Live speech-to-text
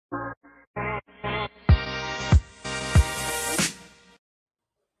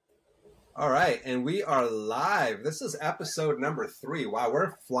All right, and we are live. This is episode number 3. Wow,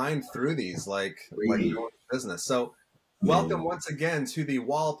 we're flying through these like no business. So, welcome once again to the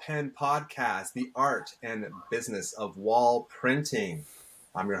wallPen podcast, the art and business of wall printing.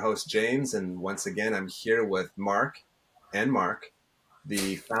 I'm your host James, and once again, I'm here with Mark,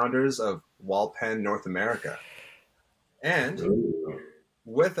 the founders of wallPen North America. And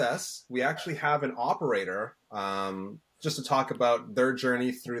with us, we actually have an operator. Just to talk about their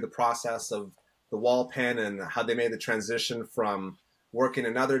journey through the process of the wallPen and how they made the transition from working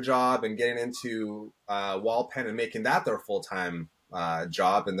another job and getting into wallPen and making that their full-time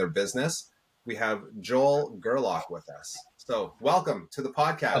job in their business. We have Joel Gerlach with us. So welcome to the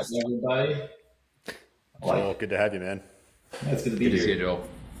podcast. Hi, everybody. Joel, good to have you, man. Yeah, it's good to be here. Good to see you, Joel.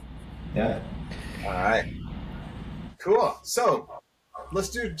 Yeah. All right. Cool. So let's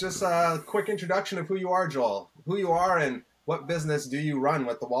do just a quick introduction of who you are, Joel. Who you are and what business do you run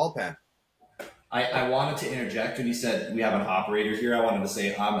with the wallPen? I wanted to interject when you said we have an operator here. I wanted to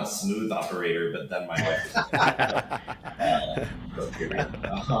say I'm a smooth operator, but then my wife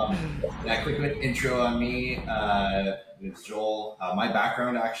quick intro on me. It's Joel. My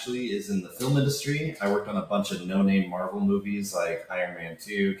background actually is in the film industry. I worked on a bunch of no-name Marvel movies like Iron Man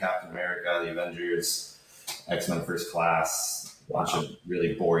 2, Captain America, The Avengers, X-Men First Class, a bunch of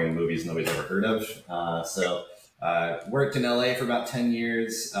really boring movies nobody's ever heard of. Worked in LA for about 10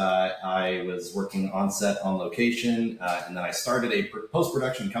 years. I was working on set, on location, and then I started a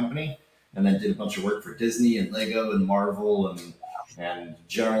post-production company and then did a bunch of work for Disney and Lego and Marvel and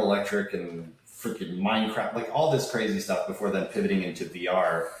General Electric and freaking Minecraft, like all this crazy stuff before then pivoting into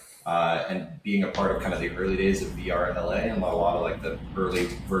VR and being a part of kind of the early days of VR LA and a lot of like the early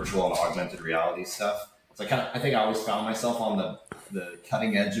virtual and augmented reality stuff. So I think I always found myself on the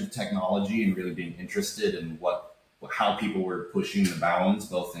cutting edge of technology and really being interested in how people were pushing the bounds,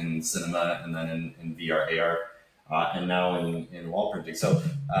 both in cinema and then in VR, AR, and now in wall printing. So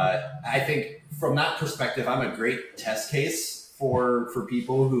I think from that perspective, I'm a great test case for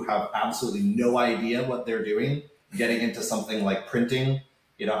people who have absolutely no idea what they're doing, getting into something like printing.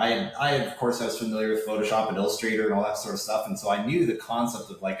 You know, I of course I was familiar with Photoshop and Illustrator and all that sort of stuff, and so I knew the concept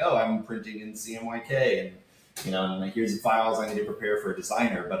of like, oh, I'm printing in CMYK, and you know, and like, here's the files I need to prepare for a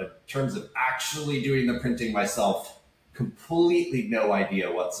designer. But in terms of actually doing the printing myself, completely no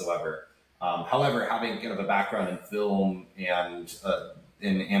idea whatsoever. However, having kind of a background in film and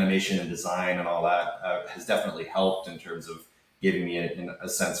in animation and design and all that has definitely helped in terms of giving me a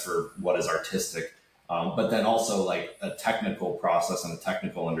sense for what is artistic. But then also like a technical process and a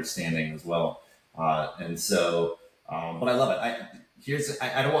technical understanding as well. But I love it.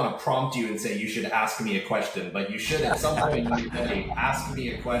 I don't want to prompt you and say you should ask me a question, but you should at some point ask me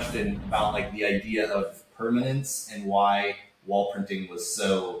a question about like the idea of permanence and why wall printing was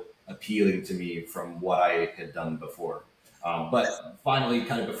so appealing to me from what I had done before. But finally,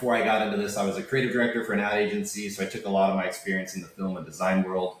 kind of before I got into this, I was a creative director for an ad agency. So I took a lot of my experience in the film and design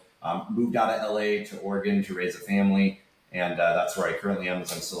world. Moved out of LA to Oregon to raise a family, and that's where I currently am,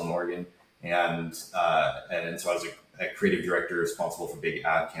 as I'm still in Oregon. And so I was a creative director responsible for big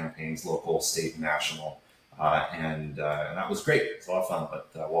ad campaigns, local, state, and national, and that was great. It was a lot of fun.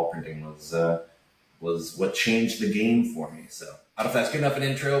 But wall printing was what changed the game for me. So I don't know if that's good enough an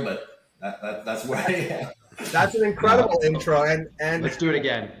intro, but that's where I am. That's an incredible intro, and Let's do it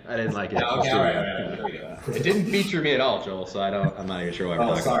again. I didn't like it. Yeah, okay, all right. There we go. It didn't feature me at all, Joel, so I'm not even sure why we're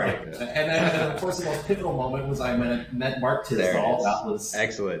talking sorry. about it. And then, of course, the most pivotal moment was I met Mark Tisdall. That was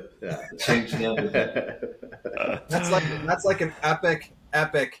excellent. Yeah, changed everything. that's like an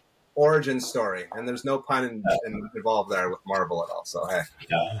epic origin story, and there's no pun involved there with Marvel at all. So hey,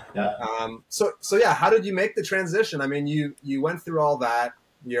 yeah. So yeah, how did you make the transition? I mean, you went through all that.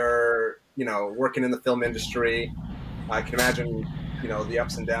 You're working in the film industry. I can imagine the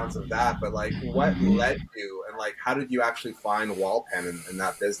ups and downs of that, but like what led you, and like how did you actually find wallPen in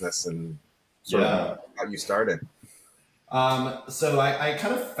that business and sort of how you started? So I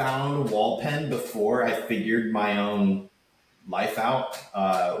kind of found wallPen before I figured my own life out,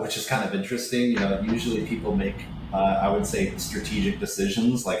 which is kind of interesting. Usually people make, I would say, strategic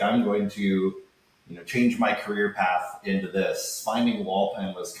decisions. Like I'm going to, change my career path into this. Finding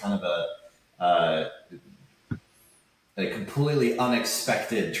wallPen was kind of a completely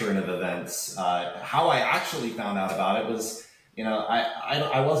unexpected turn of events. How I actually found out about it was,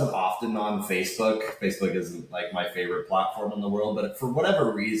 I wasn't often on Facebook. Facebook isn't like my favorite platform in the world, but for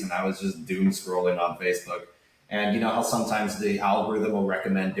whatever reason, I was just doom scrolling on Facebook. And you know how sometimes the algorithm will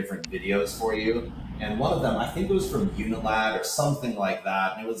recommend different videos for you. And one of them, I think it was from Unilad or something like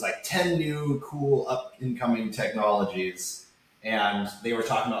that. And it was like 10 new cool up-and-coming technologies. and they were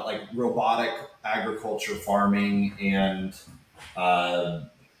talking about like robotic agriculture farming and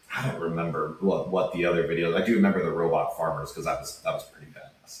I don't remember what the other videos. I do remember the robot farmers because that was pretty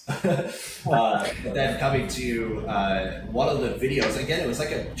badass. But then coming to one of the videos, again, it was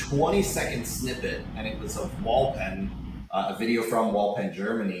like a 20-second snippet, and it was of wallPen, a video from wallPen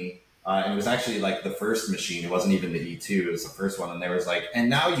Germany. And it was actually like the first machine. It wasn't even the E2. It was the first one. And there was like, and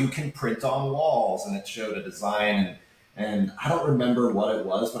now you can print on walls. And it showed a design. And I don't remember what it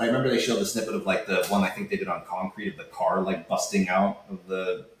was, but I remember they showed the snippet of like the one I think they did on concrete of the car like busting out of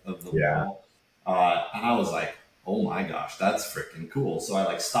the wall. And I was like, oh my gosh, that's freaking cool. So I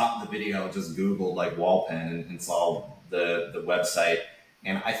like stopped the video, just Googled like wallPen and saw the website.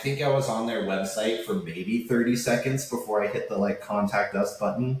 And I think I was on their website for maybe 30 seconds before I hit the like contact us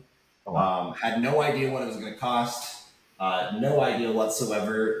button. Had no idea what it was going to cost. No idea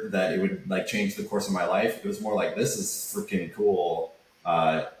whatsoever that it would like change the course of my life. It was more like, this is freaking cool.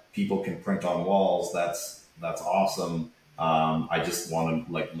 People can print on walls. That's awesome. I just want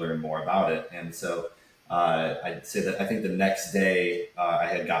to like learn more about it. And so I'd say that I think the next day I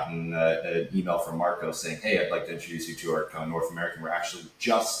had gotten an email from Marco saying, hey, I'd like to introduce you to our kind of North American. We're actually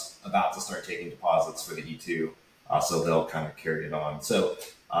just about to start taking deposits for the E2. So they'll kind of carry it on. So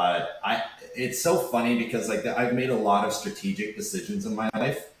it's so funny because like I've made a lot of strategic decisions in my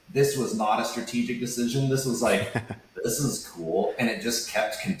life. This was not a strategic decision. This was like, this is cool. And it just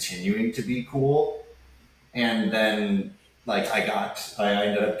kept continuing to be cool. And then like I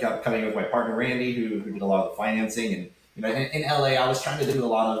ended up coming with my partner, Randy, who did a lot of the financing. And, you know, in LA, I was trying to do a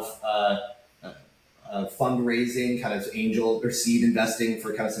lot of fundraising, kind of angel or seed investing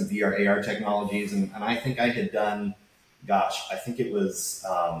for kind of some VR, AR technologies. And I think I had done, gosh, I think it was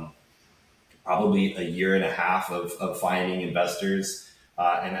probably a year and a half of finding investors.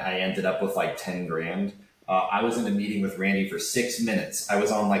 And I ended up with like 10 grand. I was in a meeting with Randy for 6 minutes. I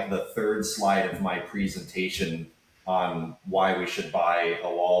was on like the third slide of my presentation on why we should buy a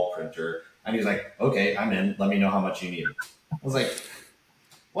wall printer. And he was like, okay, I'm in. Let me know how much you need. I was like,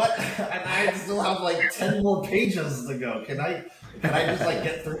 what? And I still have like 10 more pages to go. Can I just like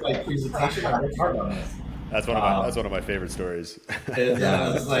get through my presentation? I worked hard on this. That's one of my favorite stories. And I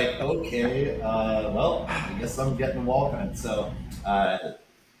was like, okay, well, I guess I'm getting wallPen. So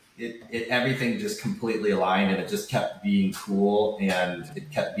everything just completely aligned, and it just kept being cool, and it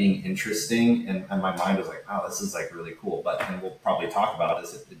kept being interesting, and my mind was like, wow, this is like really cool. But and we'll probably talk about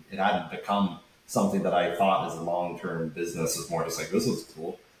is it hadn't become something that I thought as a long-term business. It was more just like, this was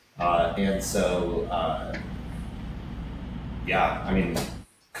cool. And so yeah, I mean,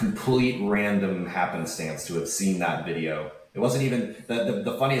 complete random happenstance to have seen that video. It wasn't even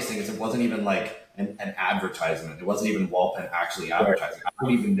the funniest thing is it wasn't even like an advertisement. It wasn't even wallPen actually advertising. I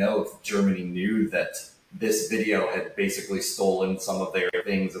don't even know if Germany knew that this video had basically stolen some of their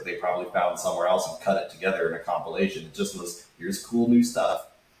things that they probably found somewhere else and cut it together in a compilation. It just was, here's cool new stuff.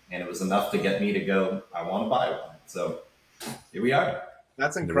 And it was enough to get me to go, I want to buy one. So here we are.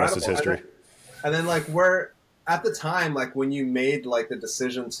 That's incredible. The rest is history. And then like where at the time, like when you made like the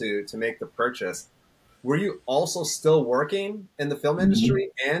decision to make the purchase, were you also still working in the film industry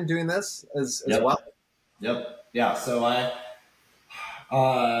and doing this as well? Yep. Yeah. So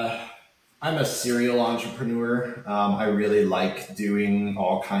I'm a serial entrepreneur. I really like doing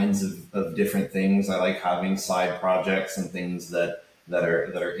all kinds of different things. I like having side projects and things that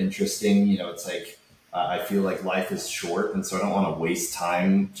are interesting. You know, it's like I feel like life is short, and so I don't want to waste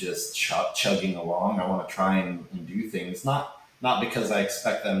time just chugging along. I want to try and do things, not because I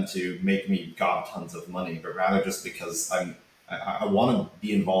expect them to make me gob tons of money, but rather just because I want to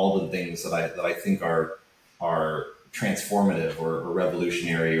be involved in things that I think are transformative or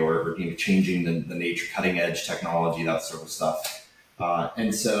revolutionary or you know, changing the nature, cutting edge technology, that sort of stuff.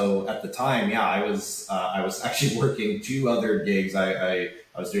 And so at the time, yeah, I was actually working 2 other gigs. I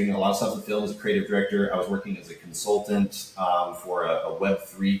was doing a lot of stuff in film as a creative director. I was working as a consultant for a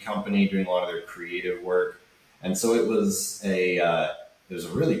Web3 company, doing a lot of their creative work. And so it was a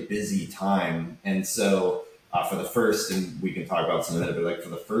really busy time. And so for the first, and we can talk about this in a minute, but like for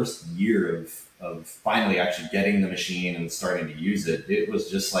the first year of finally actually getting the machine and starting to use it, it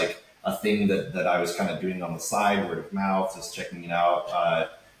was just like a thing that I was kind of doing on the side, word of mouth, just checking it out.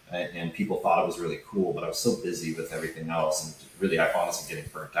 And people thought it was really cool, but I was so busy with everything else and really, I honestly getting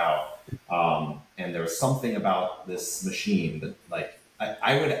burnt out. And there was something about this machine that like,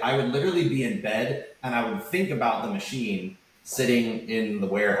 I would literally be in bed and I would think about the machine sitting in the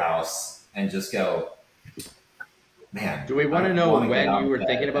warehouse and just go, man, Do we want to know when you were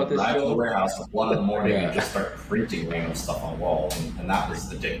thinking about this, Joel? I Joel? the warehouse at 1 in the morning and just start printing random stuff on walls, and that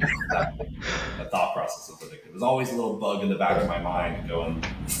was addictive. The thought process was addictive. It was always a little bug in the back of my mind going,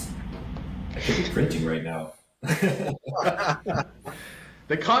 I could be printing right now.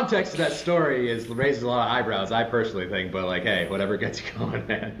 The context of that story raises a lot of eyebrows, I personally think, but like, hey, whatever gets you going,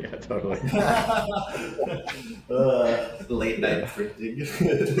 man. Yeah, totally. Late night printing.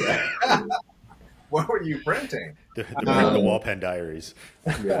 What were you printing? The wallPen diaries.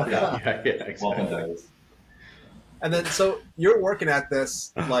 Yeah, exactly. wallPen diaries. And then, so you're working at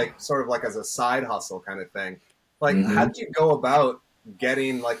this, like, sort of like as a side hustle kind of thing. Like, how did you go about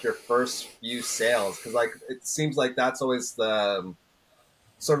getting like your first few sales? Because like, it seems like that's always the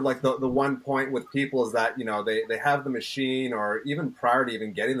sort of like the one point with people is that, you know, they have the machine, or even prior to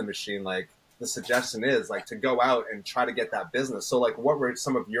even getting the machine, like the suggestion is like to go out and try to get that business. So like, what were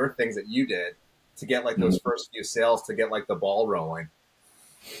some of your things that you did to get like those first few sales, to get like the ball rolling?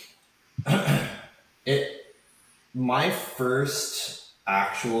 My first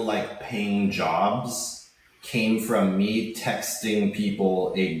actual like paying jobs came from me texting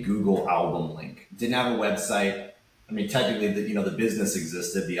people a Google album link. Didn't have a website. I mean, technically, the business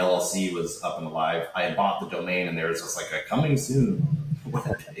existed. The LLC was up and alive. I had bought the domain, and there was just like a coming soon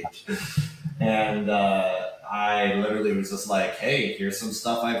webpage. And I literally was just like, hey, here's some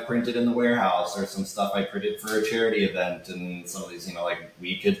stuff I've printed in the warehouse, or some stuff I printed for a charity event. And some of these, like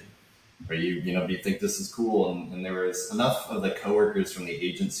we could, or do you think this is cool? And there was enough of the coworkers from the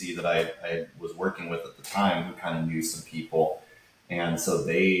agency that I was working with at the time who kind of knew some people. And so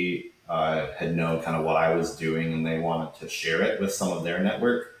they had known kind of what I was doing, and they wanted to share it with some of their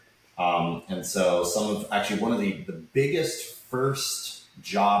network. And so one of the biggest first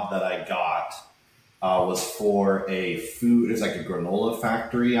job that I got was for it's like a granola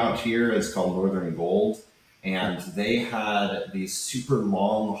factory out here. It's called Northern Gold. And they had these super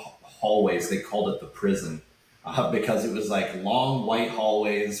long hallways. They called it the prison because it was like long white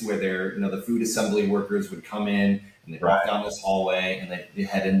hallways where the food assembly workers would come in, and they'd walk down this hallway, and they'd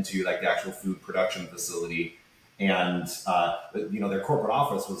head into like the actual food production facility. And, their corporate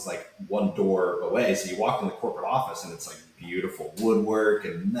office was like one door away. So you walk in the corporate office, and it's like beautiful woodwork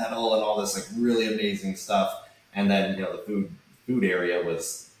and metal and all this like really amazing stuff. And then, the food area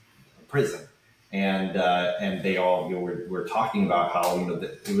was a prison. And they all were talking about how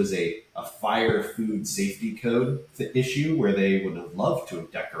it was a fire food safety code issue where they would have loved to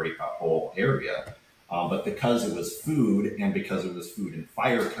have decorated that whole area, but because it was food, and because it was food and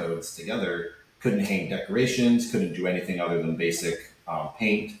fire codes together, couldn't hang decorations, couldn't do anything other than basic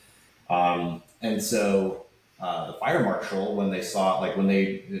paint. And so the fire marshal, when they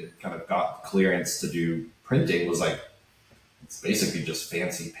kind of got clearance to do printing, was like, it's basically just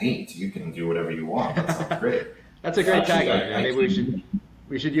fancy paint. You can do whatever you want. That sounds great. That's a great tagline. Maybe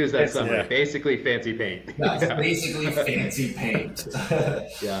we should use that somewhere. Yeah. Basically fancy paint. That's basically fancy paint.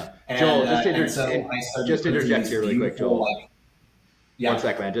 Yeah. And, Joel, just interject here really quick, Joel. One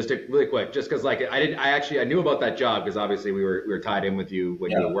sec, man. Really quick, just because I knew about that job because obviously we were tied in with you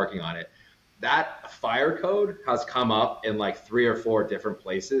when you were working on it. That fire code has come up in like 3 or 4 different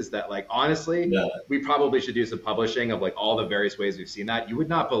places that honestly, we probably should do some publishing of like all the various ways we've seen that. You would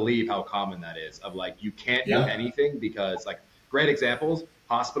not believe how common that is of you can't do anything because great examples,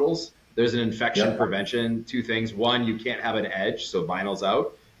 hospitals, there's an infection prevention, 2 things. 1, you can't have an edge. So vinyl's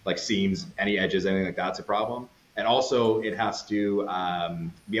out, like seams, any edges, anything like that's a problem. And also it has to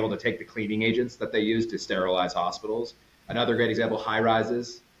be able to take the cleaning agents that they use to sterilize hospitals. Another great example, high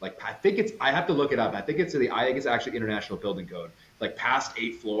rises. I have to look it up. I think it's actually International Building Code. Like past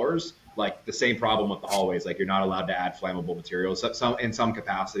 8 floors, like the same problem with the hallways. Like you're not allowed to add flammable materials. So in some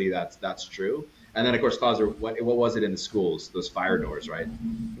capacity, that's true. And then of course, what was it in the schools? Those fire doors, right?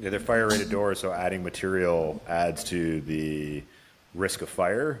 Yeah, they're fire rated doors. So adding material adds to the risk of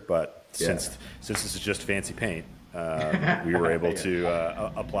fire. But since this is just fancy paint, we were able to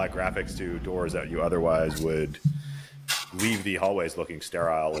apply graphics to doors that you otherwise would leave the hallways looking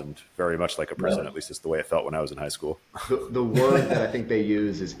sterile and very much like a prison. At least it's the way it felt when I was in high school. The word that I think they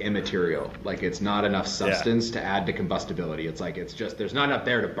use is immaterial. Like it's not enough substance to add to combustibility. It's just there's not enough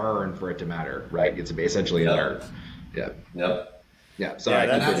there to burn for it to matter, right? It's essentially inert. Yeah. Yep. Yeah. Sorry.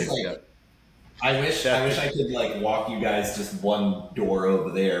 I wish I could walk you guys just one door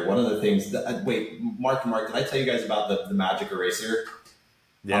over there. One of the things wait, Mark, did I tell you guys about the magic eraser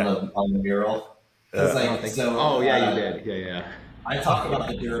on the mural? You did. Yeah. I talk about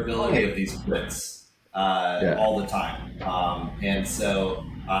the durability of these prints all the time. And so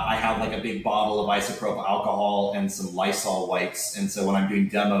I have like a big bottle of isopropyl alcohol and some Lysol wipes. And so when I'm doing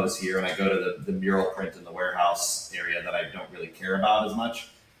demos here and I go to the mural print in the warehouse area that I don't really care about as much,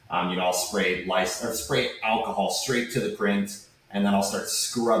 I'll spray alcohol straight to the print, and then I'll start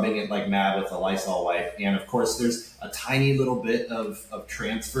scrubbing it like mad with a Lysol wipe. And of course, there's a tiny little bit of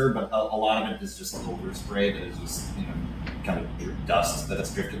transfer, but a lot of it is just overspray that is just, kind of dust that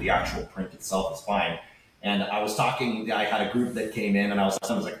has drifted. The actual print itself is fine. And I had a group that came in, and I was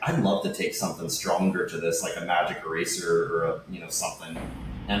like, I'd love to take something stronger to this, like a magic eraser or something.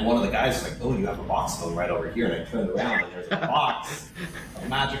 And one of the guys was like, oh, you have a box phone right over here. And I turned around and there's a box of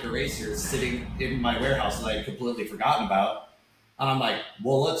magic erasers sitting in my warehouse that I had completely forgotten about. And I'm like,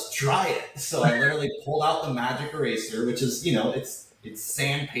 well, let's try it. So I literally pulled out the magic eraser, which is, it's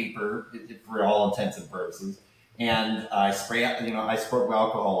sandpaper for all intents and purposes. And I spray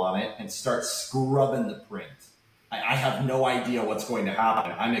alcohol on it and start scrubbing the print. I have no idea what's going to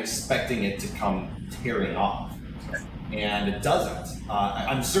happen. I'm expecting it to come tearing off. And it doesn't.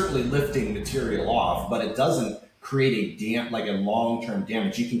 I'm certainly lifting material off, but it doesn't create a long-term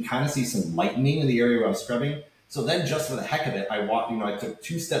damage. You can kind of see some lightening in the area where I'm scrubbing. So then just for the heck of it, I took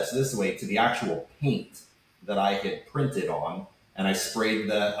 2 steps this way to the actual paint that I had printed on, and I sprayed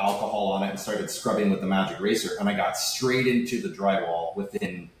the alcohol on it and started scrubbing with the magic eraser, and I got straight into the drywall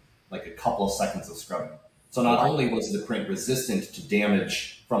within like a couple of seconds of scrubbing. So not only was the print resistant to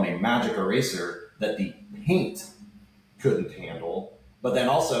damage from a magic eraser that the paint couldn't handle, but then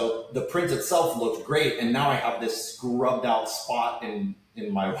also the print itself looked great, and now I have this scrubbed out spot in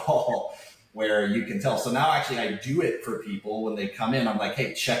my wall where you can tell. So now actually I do it for people when they come in. I'm like,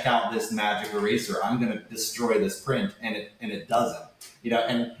 hey, check out this magic eraser. I'm going to destroy this print, and it doesn't.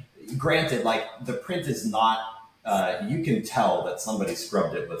 And granted, like the print is not, you can tell that somebody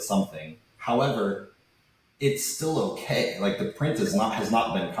scrubbed it with something. However, it's still okay. Like the print has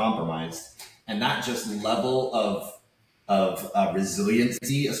not been compromised, and that just level of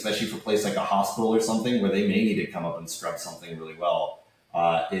resiliency, especially for a place like a hospital or something where they may need to come up and scrub something really well,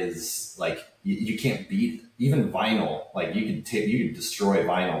 is like you can't beat even vinyl. Like you can destroy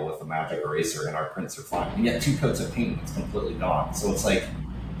vinyl with a magic eraser, and our prints are fine. And yet 2 coats of paint, it's completely gone. So it's like,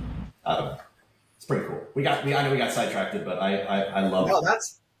 I don't know. It's pretty cool. I know we got sidetracked, but I love. No,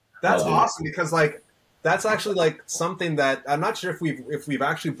 that's awesome because like that's actually like something that I'm not sure if we've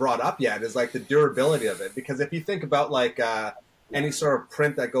actually brought up yet is like the durability of it. Because if you think about like any sort of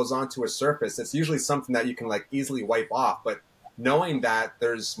print that goes onto a surface, it's usually something that you can like easily wipe off, but knowing that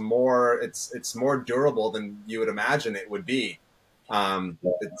there's more, it's more durable than you would imagine it would be.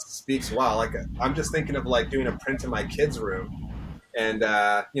 It speaks well. Like I'm just thinking of like doing a print in my kids' room, and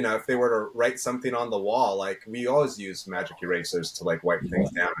if they were to write something on the wall, like we always use magic erasers to like wipe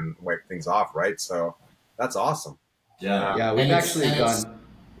things down and wipe things off, right? So that's awesome. Yeah,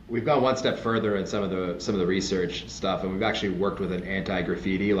 we've gone one step further in some of the research stuff, and we've actually worked with an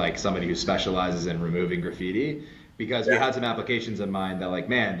anti-graffiti, like somebody who specializes in removing graffiti. Because we had some applications in mind that like,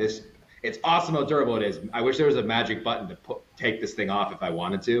 man, it's awesome how durable it is. I wish there was a magic button to take this thing off if I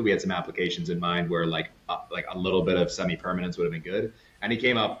wanted to. We had some applications in mind where like a little bit of semi-permanence would have been good. And he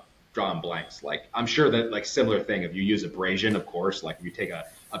came up drawing blanks. Like I'm sure that like similar thing, if you use abrasion, of course, like if you take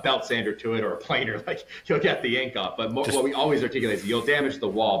a belt sander to it or a planer, like you'll get the ink off. But what we always articulate is you'll damage the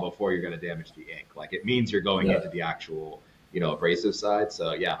wall before you're going to damage the ink. Like it means you're going into the actual abrasive side.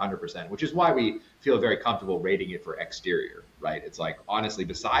 So yeah, 100%, which is why we feel very comfortable rating it for exterior, right? It's like, honestly,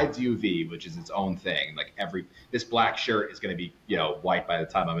 besides UV, which is its own thing, like this black shirt is going to be, white by the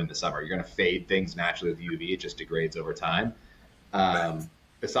time I'm in the summer. You're going to fade things naturally with UV. It just degrades over time.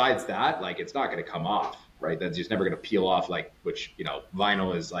 Besides that, like, it's not going to come off, right? That's just never going to peel off, like, which,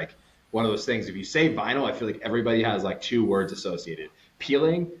 vinyl is like one of those things. If you say vinyl, I feel like everybody has like 2 words associated: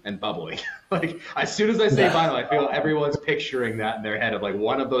 peeling and bubbling. Like as soon as I say vinyl, I feel everyone's picturing that in their head of like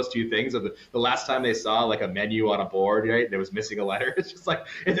one of those 2 things. Of the last time they saw like a menu on a board, right, and it was missing a letter, it's just like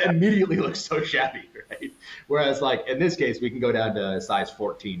it immediately looks so shabby, right? Whereas like in this case, we can go down to size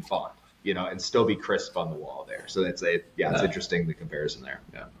 14 font, and still be crisp on the wall there. So it's interesting, the comparison there.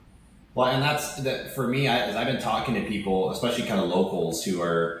 Yeah. Well, and that's for me, as I've been talking to people, especially kind of locals who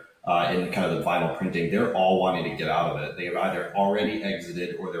are in kind of the vinyl printing, they're all wanting to get out of it. They've either already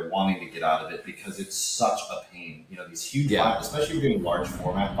exited or they're wanting to get out of it because it's such a pain. These huge vinyl, especially if you're doing large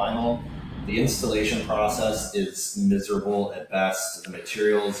format vinyl, the installation process is miserable at best. The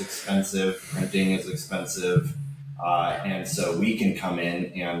material is expensive, printing is expensive. And so we can come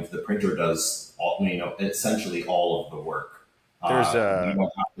in and the printer does essentially all of the work. You don't have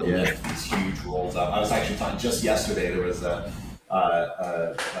to lift these huge rolls up. I was actually talking just yesterday, there was a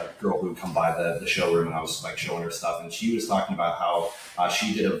a girl who would come by the showroom, and I was like showing her stuff, and she was talking about how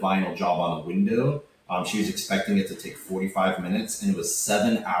she did a vinyl job on a window. She was expecting it to take 45 minutes, and it was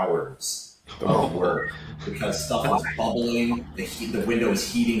 7 hours of work because stuff was bubbling, the window was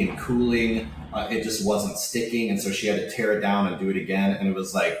heating and cooling, it just wasn't sticking, and so she had to tear it down and do it again, and it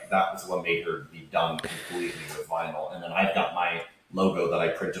was like, that was what made her be done completely with vinyl. And then I've got my logo that I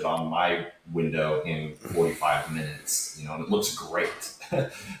printed on my window in 45 minutes, you know, and it looks great.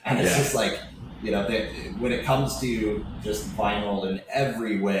 And it's just like, you know, when it comes to just vinyl in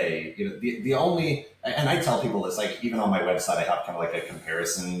every way, you know, the only, and I tell people this, like even on my website, I have kind of like a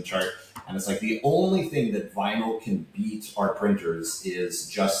comparison chart, and it's like the only thing that vinyl can beat our printers is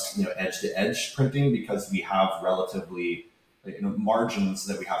just, you know, edge to edge printing, because we have relatively, you know, margins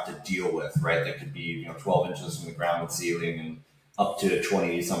that we have to deal with, right? That could be, you know, 12 inches from the ground and ceiling and up to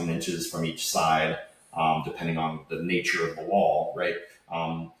 20 some inches from each side, depending on the nature of the wall, right?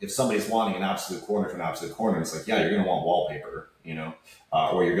 If somebody's wanting an absolute corner to an absolute corner, it's like, yeah, you're going to want wallpaper, you know,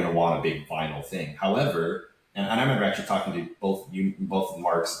 or you're going to want a big vinyl thing. However, and I remember actually talking to both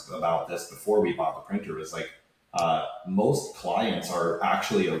Marks about this before we bought the printer, was like, most clients are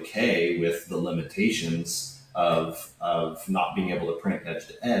actually okay with the limitations of not being able to print edge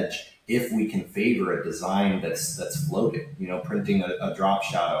to edge if we can favor a design that's floating, you know, printing a drop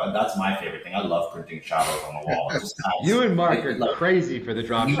shadow. And that's my favorite thing. I love printing shadows on the wall. You and Mark are crazy for the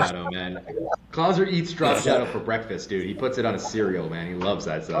drop shadow, man. Clauser eats drop shadow for breakfast, dude. He puts it on a cereal, man. He loves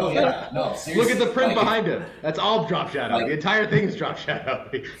that stuff. Oh yeah, no, seriously. Look at the print behind him. That's all drop shadow. The entire thing is drop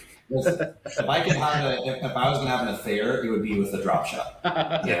shadow. Listen, if I was gonna have an affair, it would be with a drop shot.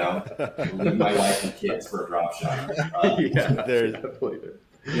 You know, leave my wife and kids for a drop shot. There's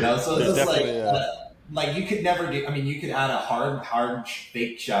you know, so it's just like you could never do. I mean, you could add a hard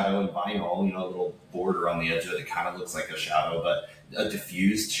fake shadow in vinyl. You know, a little border on the edge of it that kind of looks like a shadow, but a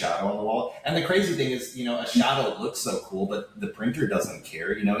diffused shadow on the wall. And the crazy thing is, you know, a shadow looks so cool, but the printer doesn't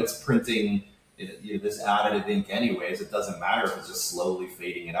care. You know, it's printing this additive ink anyways. It doesn't matter if it's just slowly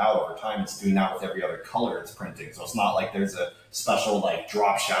fading it out over time. It's doing that with every other color it's printing. So it's not like there's a special like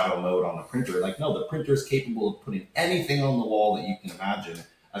drop shadow mode on the printer. Like, no, the printer is capable of putting anything on the wall that you can imagine.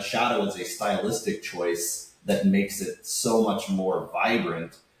 A shadow is a stylistic choice that makes it so much more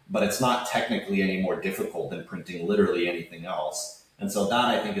vibrant, but it's not technically any more difficult than printing literally anything else. And so that,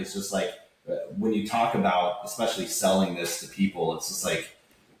 I think, is just like, when you talk about especially selling this to people, it's just like,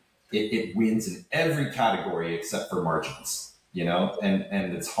 it wins in every category except for margins, you know,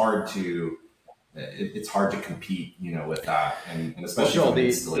 and it's hard to compete, you know, with that, and especially well,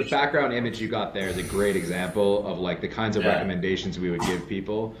 the background image you got there is a great example of like the kinds of recommendations we would give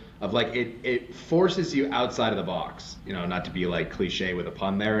people, of like it forces you outside of the box, you know, not to be like cliche with a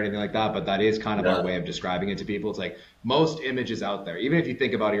pun there or anything like that, but that is kind of our way of describing it to people. It's like most images out there, even if you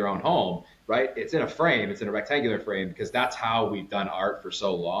think about your own home, right? It's in a frame, it's in a rectangular frame, because that's how we've done art for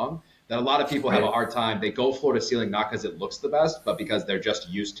so long, that a lot of people have a hard time. They go floor to ceiling not because it looks the best, but because they're just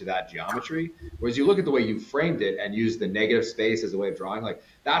used to that geometry. Whereas you look at the way you framed it and use the negative space as a way of drawing, like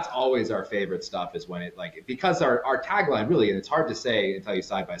that's always our favorite stuff, is when it, like, because our tagline really, and it's hard to say and tell you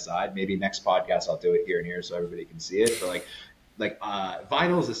side by side, maybe next podcast I'll do it here and here so everybody can see it, but like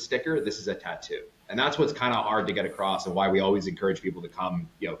vinyl is a sticker, this is a tattoo. And that's what's kind of hard to get across, and why we always encourage people to come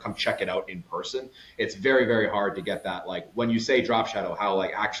check it out in person. It's very, very hard to get that, like when you say drop shadow, how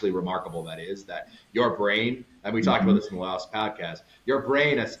like actually remarkable that is, that your brain, and we talked about this in the last podcast, your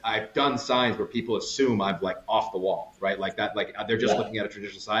brain, I've done signs where people assume I'm like off the wall, right? Like that, like they're just looking at a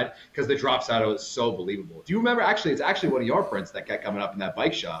traditional side because the drop shadow is so believable. Do you remember, actually, it's actually one of your prints that kept coming up in that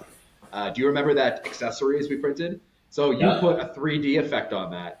bike shop. Do you remember that accessories we printed? So you put a 3D effect on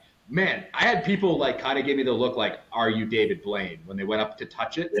that. Man, I had people like kind of give me the look like, "Are you David Blaine?" when they went up to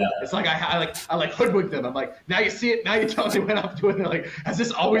touch it. Yeah. It's like I hoodwinked them. I'm like, now you see it. Now you tell them they went up to it. And they're like, "Has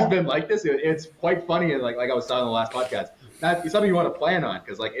this always been like this?" It's quite funny, and like I was telling the last podcast, that's something you want to plan on,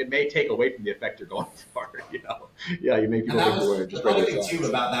 because like it may take away from the effect you're going for. You know, you make people think aware. The funny thing too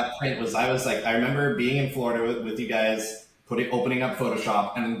about that print was I remember being in Florida with you guys, opening up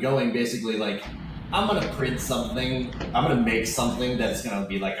Photoshop and then going basically like, I'm going to print something. I'm going to make something that's going to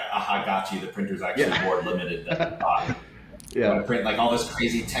be like, aha, got you. The printer's actually more limited than I thought. I'm going to print like all this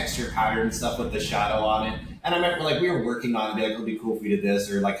crazy texture pattern stuff with the shadow on it. And I remember like we were working on it, like, it would be cool if we did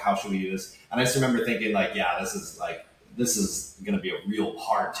this, or like, how should we do this? And I just remember thinking like, yeah, this is going to be a real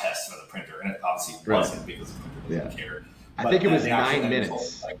hard test for the printer. And it obviously wasn't, because the printer doesn't care. I think it was 9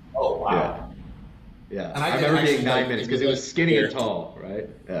 minutes. Like, oh, wow. Yeah. And I remember being 9 minutes because it was skinny and tall, right?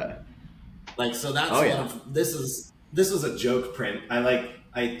 Yeah. Like, so that's this was a joke print. I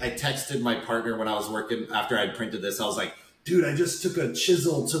texted my partner when I was working after I'd printed this. I was like, dude, I just took a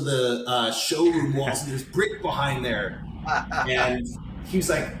chisel to the showroom walls and there's brick behind there. And he was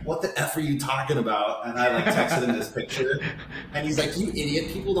like, what the F are you talking about? And I like texted him this picture. And he's like, you idiot,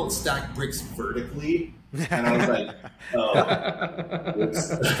 people don't stack bricks vertically. And I was like, oh.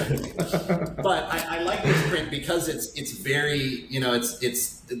 But I like this print because it's very,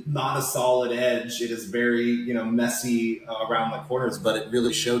 it's not a solid edge. It is very, messy around the corners, but it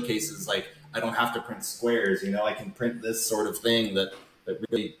really showcases like, I don't have to print squares, I can print this sort of thing that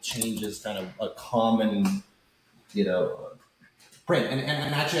really changes kind of a common, print.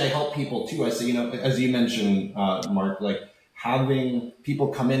 And actually I help people too. I say, as you mentioned, Mark, like having people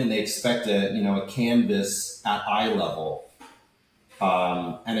come in and they expect a canvas at eye level.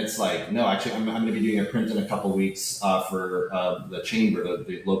 And it's like, no, actually I'm going to be doing a print in a couple weeks for the chamber,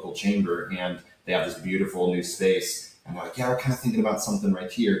 the local chamber. And they have this beautiful new space. And they're like, yeah, we're kind of thinking about something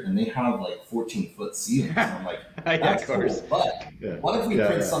right here. And they have like 14-foot ceilings. And I'm like, that's cool. But what if we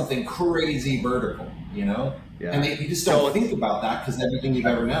print something crazy vertical, Yeah. And you just don't think about that because everything you've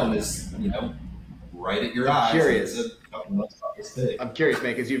ever known is, right at your eyes. I'm curious,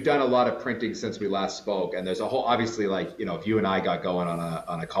 man, because you've done a lot of printing since we last spoke. And there's a whole, obviously, like, if you and I got going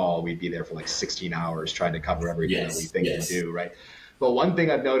on a call, we'd be there for like 16 hours trying to cover everything that we think we do, right? But one thing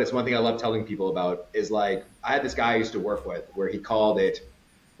I've noticed, one thing I love telling people about is like, I had this guy I used to work with where he called it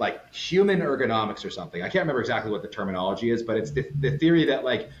like human ergonomics or something. I can't remember exactly what the terminology is, but it's the theory that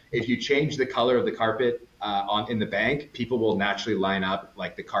like, if you change the color of the carpet in the bank, people will naturally line up,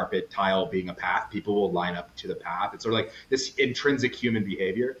 like the carpet tile being a path, people will line up to the path. It's sort of like this intrinsic human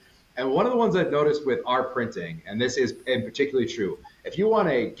behavior. And one of the ones I've noticed with our printing, and this is in particularly true, if you want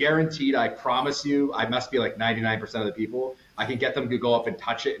a guaranteed, I promise you, I must be like 99% of the people, I can get them to go up and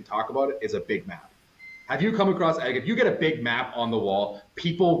touch it and talk about it, is a big map. Have you come across, like, if you get a big map on the wall,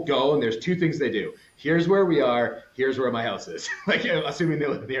 people go and there's two things they do. Here's where we are, here's where my house is. Like, assuming they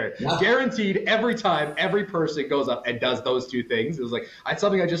live in the area. Yeah. Guaranteed every time, every person goes up and does those two things. It was like, it's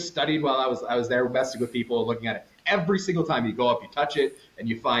something I just studied while I was there messing with people and looking at it. Every single time you go up, you touch it, and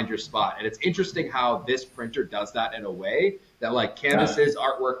you find your spot. And it's interesting how this printer does that in a way that, like, canvases,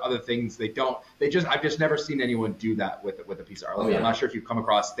 artwork, other things, I've just never seen anyone do that with a piece of artwork. I'm not sure if you've come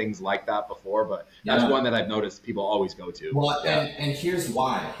across things like that before, but that's one that I've noticed people always go to. Well, and here's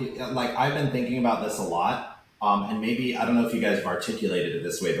why. Like, I've been thinking about this a lot, and maybe, I don't know if you guys have articulated it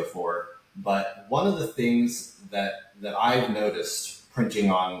this way before, but one of the things that I've noticed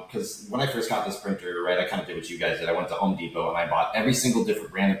printing on, because when I first got this printer, right, I kind of did what you guys did. I went to Home Depot and I bought every single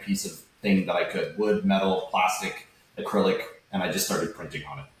different random piece of thing that I could, wood, metal, plastic, acrylic, and I just started printing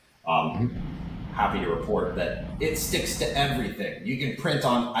on it. Happy to report that it sticks to everything. You can print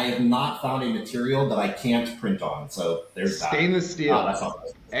on, I have not found a material that I can't print on. So there's that. Stainless steel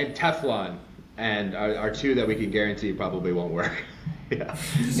and Teflon and are two that we can guarantee probably won't work. Yeah.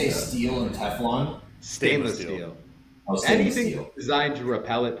 Did you say steel and Teflon? Stainless steel. Oh, anything designed to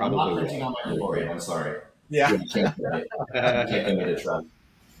repel it probably. I'm not printing on my DeLorean, I'm sorry. Yeah. You can't get me to try.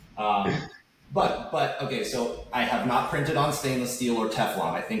 But okay, so I have not printed on stainless steel or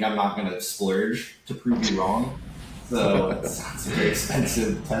Teflon. I think I'm not going to splurge to prove you wrong. So it's a very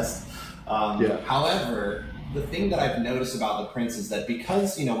expensive test. However, the thing that I've noticed about the prints is that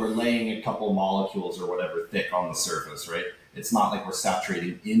because, we're laying a couple molecules or whatever thick on the surface, right? It's not like we're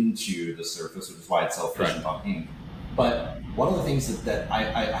saturating into the surface, which is why it's self-efficient on ink. But one of the things that I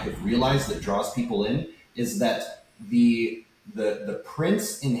have realized that draws people in is that the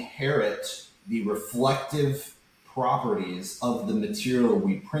prints inherit the reflective properties of the material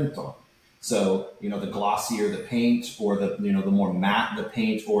we print on. So, the glossier the paint, or the more matte the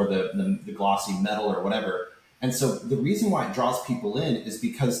paint, or the glossy metal or whatever. And so the reason why it draws people in is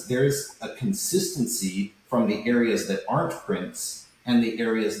because there's a consistency from the areas that aren't prints and the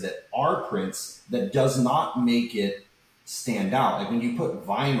areas that are prints that does not make it stand out. Like when you put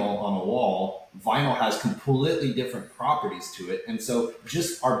vinyl on a wall, vinyl has completely different properties to it. And so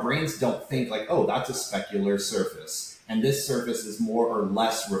just our brains don't think like, oh, that's a specular surface, and this surface is more or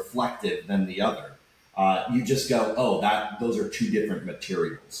less reflective than the other. You just go, oh, those are two different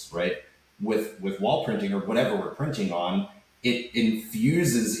materials, right? With wall printing or whatever we're printing on, it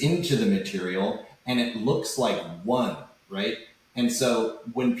infuses into the material and it looks like one, right? And so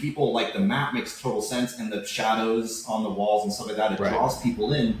when people, like, the map makes total sense, and the shadows on the walls and stuff like that, it draws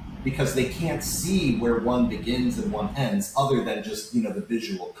people in because they can't see where one begins and one ends other than just, the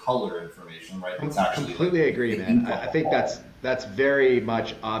visual color information, right? It's actually completely agree, man. I think that's very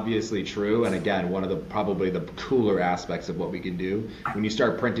much obviously true. And again, one of the probably the cooler aspects of what we can do when you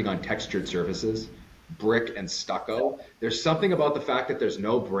start printing on textured surfaces. brick and stucco. There's something about the fact that there's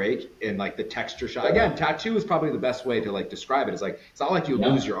no break in like the texture shot. Again, tattoo is probably the best way to like describe it. It's like, it's not like you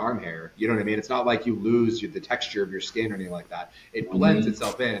lose your arm hair. You know what I mean? It's not like you lose the texture of your skin or anything like that. It blends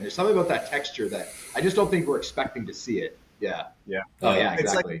itself in. And there's something about that texture that I just don't think we're expecting to see it. Yeah. Yeah. Oh yeah,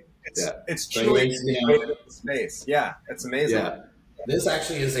 exactly. It's truly space. Yeah. It's amazing. Yeah. This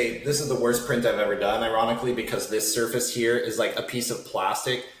actually this is the worst print I've ever done, ironically, because this surface here is like a piece of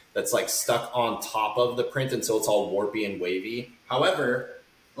plastic that's like stuck on top of the print, and so it's all warpy and wavy. However,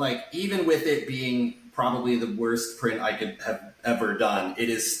 like even with it being probably the worst print I could have ever done, it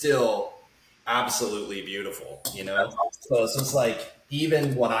is still absolutely beautiful, you know? So it's just like,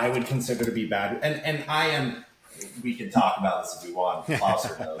 even what I would consider to be bad, and I am, we can talk about this if we want,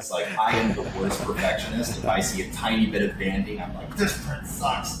 Klauser knows, like I am the worst perfectionist. If I see a tiny bit of banding, I'm like, this print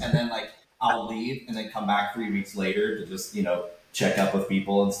sucks. And then like, I'll leave and then come back 3 weeks later to just, you know, check up with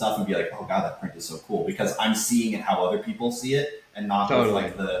people and stuff and be like, oh God, that print is so cool, because I'm seeing it how other people see it and not with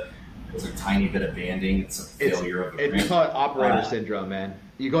like there's a tiny bit of banding. It's a failure of the print. It's called operator syndrome, man.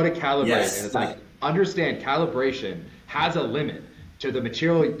 You go to calibrate and it's like, understand calibration has a limit to the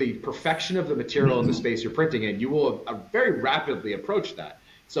material, the perfection of the material in the space you're printing in. You will very rapidly approach that.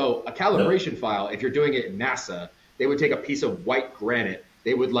 So a calibration file, if you're doing it in NASA, they would take a piece of white granite,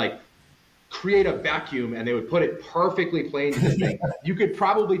 they would like create a vacuum and they would put it perfectly plane to the thing. You could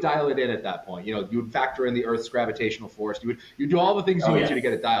probably dial it in at that point. You know, you would factor in the Earth's gravitational force. You do all the things you need to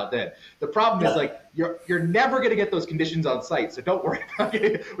get it dialed in. The problem is like you're never going to get those conditions on site, so don't worry about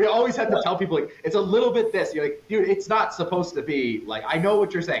it. We always have to tell people like it's a little bit this. You're like, dude, it's not supposed to be like. I know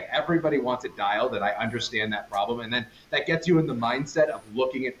what you're saying. Everybody wants it dialed, and I understand that problem. And then that gets you in the mindset of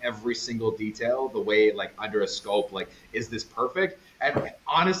looking at every single detail, the way like under a scope. Like, is this perfect? And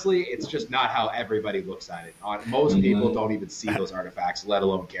honestly, it's just not how everybody looks at it. Most people don't even see those artifacts, let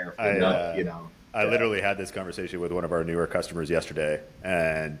alone care for them, you know. I literally had this conversation with one of our newer customers yesterday,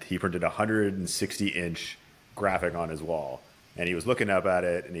 and he printed a 160-inch graphic on his wall. And he was looking up at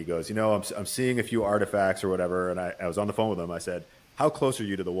it, and he goes, you know, I'm seeing a few artifacts or whatever. And I was on the phone with him. I said, how close are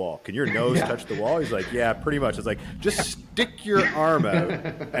you to the wall? Can your nose touch the wall? He's like, yeah, pretty much. It's like, just stick your arm out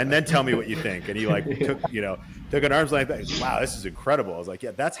and then tell me what you think. And he like took an arm's length back. Wow, this is incredible. I was like,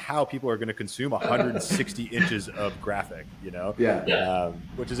 yeah, that's how people are going to consume 160 inches of graphic, you know?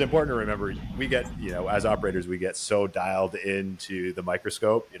 Which is important to remember. We get, you know, as operators, we get so dialed into the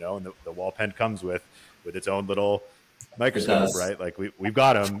microscope, you know, and the wallPen comes with its own little microscope, right? Like we've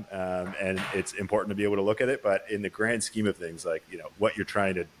got them, and it's important to be able to look at it. But in the grand scheme of things, like, you know, what you're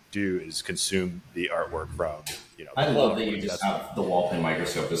trying to do is consume the artwork from, you know. I love that you just have the wallPen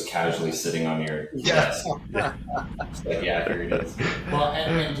microscope just casually sitting on your desk. Like, here it is. Well,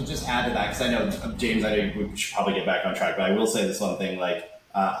 and to just add to that, because I know, James, I know we should probably get back on track, but I will say this one thing, like,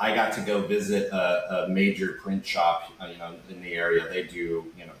 I got to go visit a major print shop, you know, in the area. They do,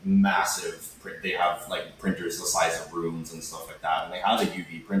 you know, massive print. They have like printers the size of rooms and stuff like that. And they have a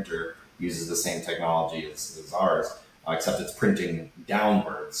UV printer, uses the same technology as ours, except it's printing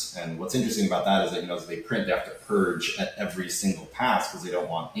downwards. And what's interesting about that is that, you know, as they print, they have to purge at every single pass because they don't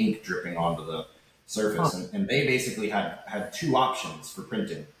want ink dripping onto the surface. And they basically had two options for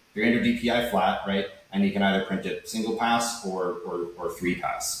printing. You're under DPI flat, right? And you can either print it single pass or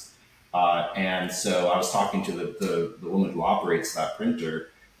 3-pass. And so I was talking to the woman who operates that printer,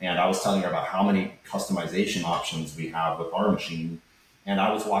 and I was telling her about how many customization options we have with our machine. And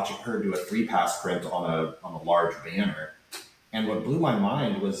I was watching her do a 3-pass print on a large banner. And what blew my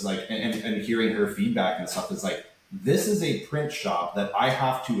mind was like, and hearing her feedback and stuff is like, this is a print shop that I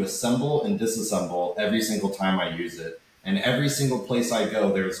have to assemble and disassemble every single time I use it. And every single place I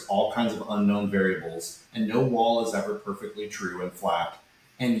go, there's all kinds of unknown variables, and no wall is ever perfectly true and flat.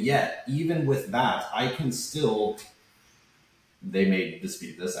 And yet, even with that, I can still, they may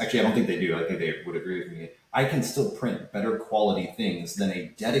dispute this. Actually, I don't think they do. I think they would agree with me. I can still print better quality things than a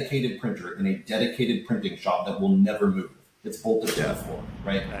dedicated printer in a dedicated printing shop that will never move. It's bolted to the floor,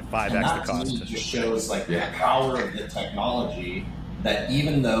 right? At 5x the cost. It just shows like the power of the technology, that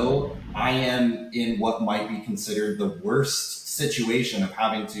even though I am in what might be considered the worst situation of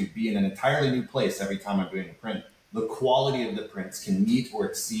having to be in an entirely new place every time I'm doing a print, the quality of the prints can meet or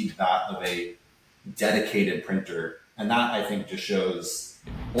exceed that of a dedicated printer. And that, I think, just shows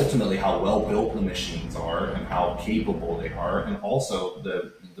ultimately how well built the machines are and how capable they are, and also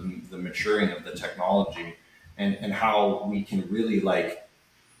the maturing of the technology, and how we can really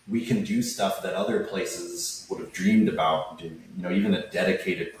we can do stuff that other places would have dreamed about doing, you know, even a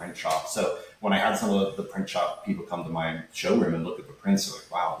dedicated print shop. So when I had some of the print shop people come to my showroom and look at the prints, they're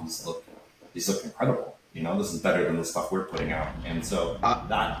like, wow, these look incredible. this is better than the stuff we're putting out. And so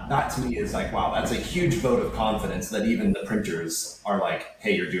that to me is like, wow, that's a huge vote of confidence that even the printers are like,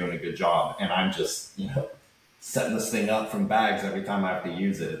 hey, you're doing a good job. And I'm just, setting this thing up from bags every time I have to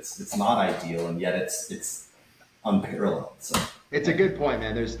use it. It's not ideal, and yet it's unparalleled. So it's a good point,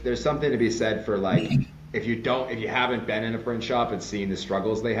 man. There's something to be said for like, if you haven't been in a print shop and seen the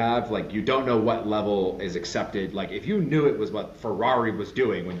struggles they have, like you don't know what level is accepted. Like if you knew it was what Ferrari was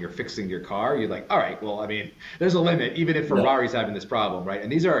doing when you're fixing your car, you're like, all right, well, I mean, there's a limit, even if Ferrari's having this problem, right?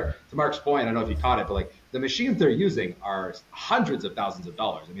 And these are, to Mark's point, I don't know if you caught it, but like the machines they're using are hundreds of thousands of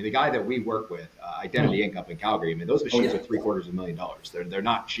dollars. I mean, the guy that we work with, Identity Inc. up in Calgary, I mean, those machines are $750,000. They're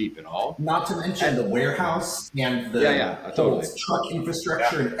not cheap at all. Not to mention the warehouse and the totally. Truck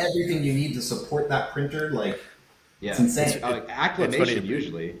infrastructure and everything you need to support that printer. Like, it's insane. Acclimation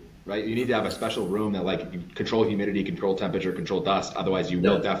usually, right? You need to have a special room that like can control humidity, control temperature, control dust. Otherwise, you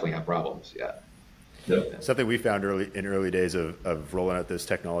will definitely have problems. Yeah. Yep. Something we found in early days of rolling out this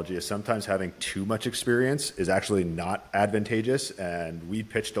technology is sometimes having too much experience is actually not advantageous. And we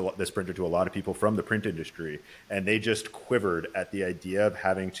pitched this printer to a lot of people from the print industry, and they just quivered at the idea of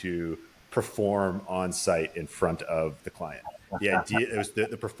having to perform on site in front of the client. The idea, it was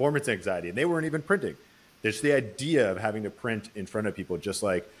the performance anxiety, and they weren't even printing. There's the idea of having to print in front of people, just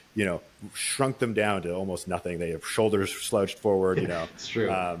like, shrunk them down to almost nothing. They have shoulders slouched forward, It's true.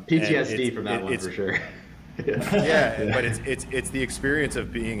 PTSD from that one for sure. But it's the experience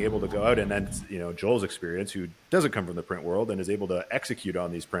of being able to go out, and then Joel's experience, who doesn't come from the print world and is able to execute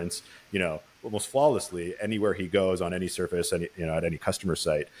on these prints, almost flawlessly anywhere he goes on any surface, and at any customer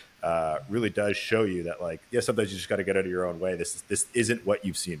site, really does show you that sometimes you just got to get out of your own way. This isn't what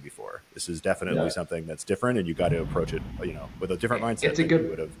you've seen before. This is definitely something that's different, and you got to approach it with a different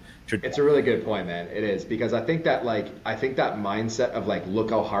mindset. It's a really good point, man. It is, because I think that mindset of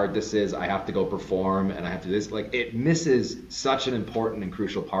look how hard this is, I have to go perform and I have to this, it misses such an important and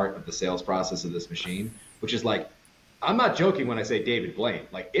crucial part of the sales process of this machine, which is I'm not joking when I say David Blaine.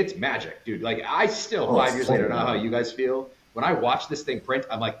 It's magic, dude. I still 5 years later, I don't know how you guys feel. When I watch this thing print,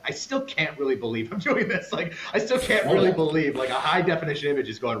 I'm like, I still can't really believe I'm doing this. I still can't really believe a high definition image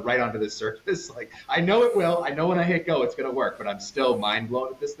is going right onto this surface. I know it will. I know when I hit go, it's going to work, but I'm still mind blown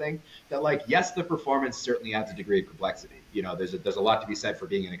at this thing. That yes, the performance certainly adds a degree of complexity. There's a lot to be said for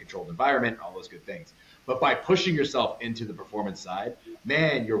being in a controlled environment, all those good things. But by pushing yourself into the performance side,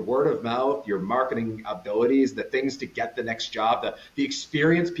 man, your word of mouth, your marketing abilities, the things to get the next job, the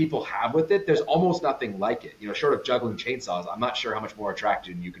experience people have with it, there's almost nothing like it. Short of juggling chainsaws, I'm not sure how much more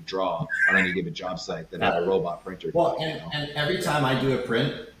attraction you could draw on any given job site than a robot printer. Well, and every time I do a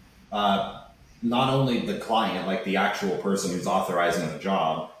print, not only the client, the actual person who's authorizing the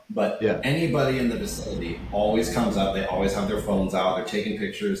job, but anybody in the vicinity always comes up. They always have their phones out. They're taking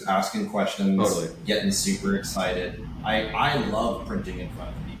pictures, asking questions, getting super excited. I love printing in front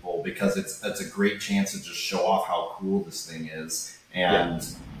of people because it's a great chance to just show off how cool this thing is. And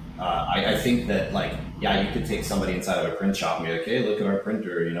I think that you could take somebody inside of a print shop and be like, hey, look at our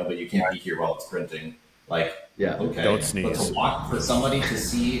printer, but you can't be here while it's printing. Okay. Don't sneeze. But for somebody to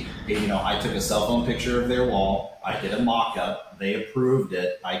see, I took a cell phone picture of their wall. I did a mock-up. They approved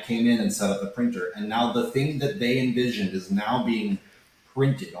it. I came in and set up the printer. And now the thing that they envisioned is now being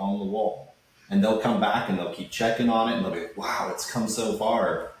printed on the wall. And they'll come back and they'll keep checking on it. And they'll be like, wow, it's come so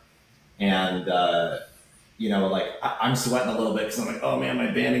far. And, I'm sweating a little bit because I'm like, oh man,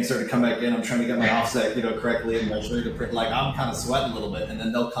 my banding started to come back in. I'm trying to get my offset, correctly and measure to print. I'm kind of sweating a little bit. And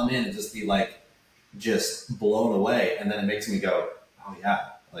then they'll come in and just be just blown away. And then it makes me go, oh yeah,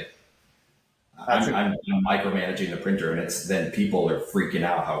 I'm micromanaging the printer, and then people are freaking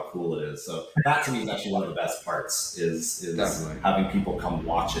out how cool it is. So that to me is actually one of the best parts is having people come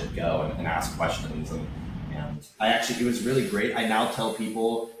watch it go and ask questions. And it was really great. I now tell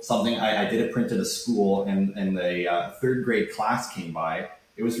people something. I did a print at a school, and the third grade class came by.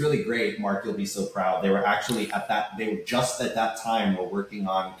 It was really great. Mark, you'll be so proud. They were actually just at that time were working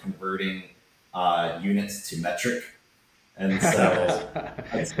on converting units to metric. And so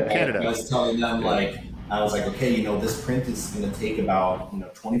I was telling them, I was like, okay, this print is going to take about,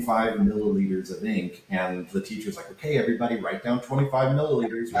 25 milliliters of ink. And the teacher's like, okay, everybody write down 25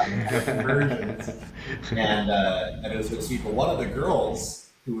 milliliters. We're going to do conversions. And it was really sweet. But one of the girls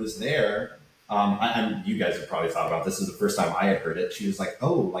who was there, you guys have probably thought about this. This is the first time I had heard it. She was like,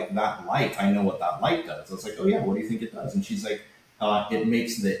 oh, that light. I know what that light does. I was like, oh yeah, what do you think it does? And she's like, it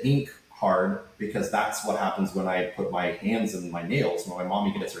makes the ink hard because that's what happens when I put my hands in my nails. When my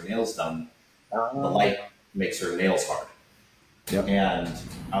mommy gets her nails done, the light makes her nails hard. Yep. And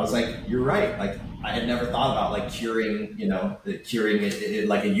I was like, you're right. I had never thought about like curing, curing it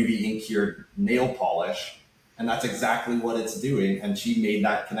like a UV ink cured nail polish. And that's exactly what it's doing. And she made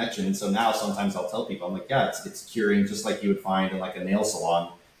that connection. And so now sometimes I'll tell people, I'm like, yeah, it's curing just like you would find in like a nail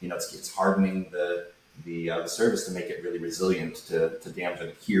salon. It's hardening the surface to make it really resilient to damage and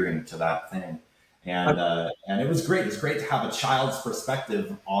adhering to that thing. And it was great. It was great to have a child's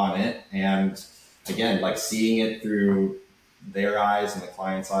perspective on it. And again, like seeing it through their eyes and the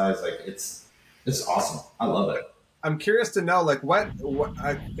client's eyes, like it's awesome. I love it. I'm curious to know, like, what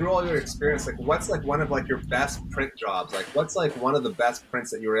through all your experience, like, what's like one of like your best print jobs? Like, what's like one of the best prints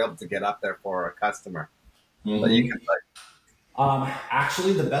that you were able to get up there for a customer that you can like?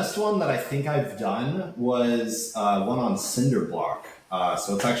 Actually, the best one that I think I've done was one on cinder block.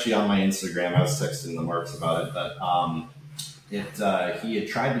 So it's actually on my Instagram. I was texting the Marks about it, but he had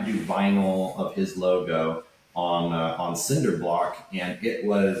tried to do vinyl of his logo on cinder block, and it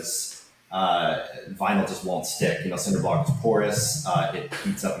was. Vinyl just won't stick. Cinder block is porous. It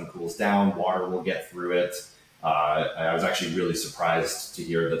heats up and cools down. Water will get through it. I was actually really surprised to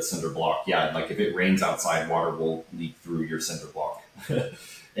hear that cinder block, like if it rains outside, water will leak through your cinder block.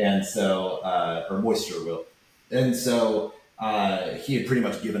 And so, or moisture will. And so, he had pretty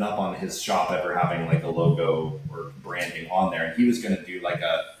much given up on his shop ever having like a logo or branding on there. And he was going to do like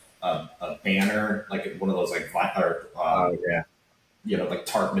a banner, like one of those like, like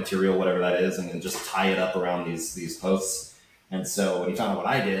tarp material, whatever that is, and then just tie it up around these posts. And so when he found out what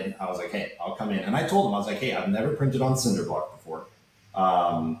I did, I was like, hey, I'll come in. And I told him, I was like, hey, I've never printed on cinder block before.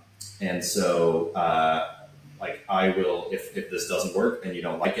 And so like I will, if this doesn't work and you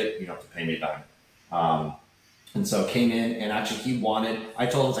don't like it, you don't have to pay me a dime. And so came in and actually I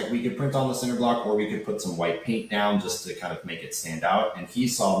told him, it's like, we could print on the cinder block or we could put some white paint down just to kind of make it stand out. And he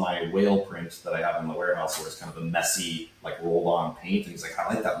saw my whale print that I have in the warehouse where it's kind of a messy, like rolled on paint. And he's like, I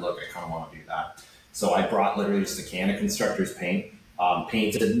like that look. I kind of want to do that. So I brought literally just a can of constructor's paint,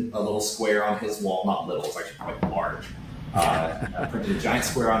 painted a little square on his wall, not little, it's actually quite large. I printed a giant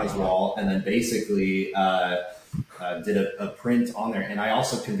square on his wall and then basically, did a print on there, and I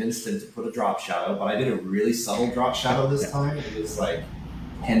also convinced him to put a drop shadow, but I did a really subtle drop shadow this time. It was like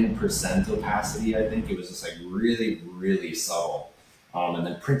 10% opacity, I think. It was just like really, really subtle. And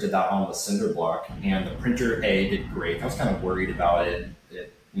then printed that on the cinder block, and the printer did great. I was kind of worried about it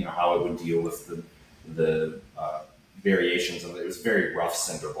how it would deal with the variations of it. It was very rough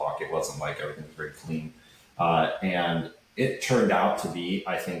cinder block. It wasn't like everything was very clean, and it turned out to be,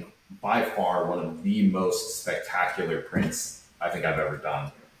 I think, by far one of the most spectacular prints I think I've ever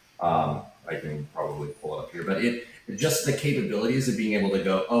done. I can probably pull it up here, but it just the capabilities of being able to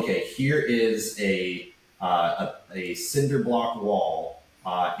go, okay, here is a cinder block wall,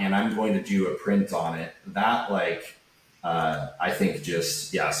 and I'm going to do a print on it. That I think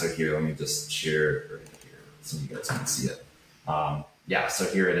just, so here, let me just share it right here so you guys can see it. So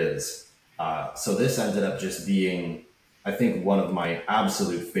here it is. So this ended up just being, I think, one of my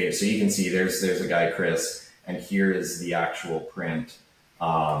absolute favorites. So you can see there's a guy, Chris, and here is the actual print.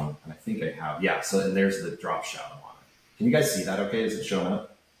 And I think I have, so and there's the drop shadow on it. Can you guys see that okay? Is it showing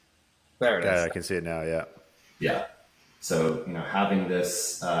up? There it is. Yeah, I can see it now, yeah. Yeah. So, having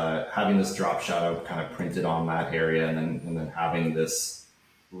this drop shadow kind of printed on that area and then having this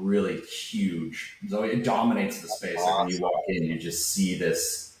really huge, so it dominates the space. Awesome. Like when you walk in, you just see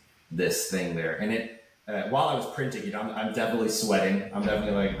this thing there. And it, while I was printing, I'm definitely sweating. I'm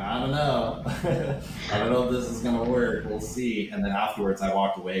definitely like, I don't know. I don't know if this is going to work. We'll see. And then afterwards, I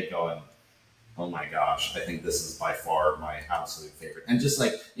walked away going, oh my gosh, I think this is by far my absolute favorite. And just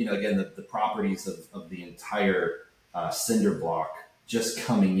like, again, the properties of the entire cinder block just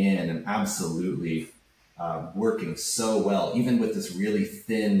coming in and absolutely working so well, even with this really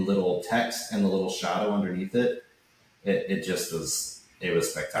thin little text and the little shadow underneath it. It just was. It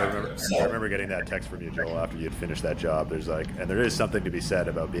was spectacular. I remember getting that text from you, Joel, after you'd finished that job. And there is something to be said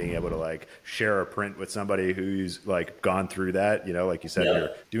about being able to share a print with somebody who's gone through that. Like you said,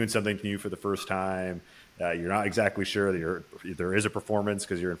 You're doing something new for the first time. You're not exactly sure that there is a performance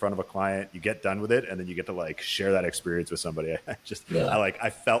because you're in front of a client. You get done with it, and then you get to share that experience with somebody. I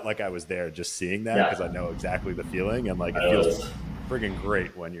felt like I was there just seeing that because I know exactly the feeling, and it feels friggin'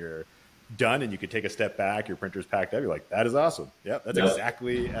 great when you're done and you could take a step back, your printer's packed up, you're like, that is awesome. That's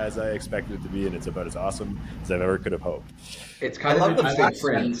exactly as I expected it to be, and it's about as awesome as I've ever could have hoped. It's kind of the fact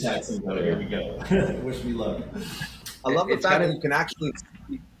here we go. Wish me luck. I love the fact that you can actually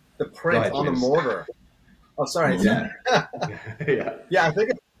see the print on the mortar. Oh, sorry. Yeah. I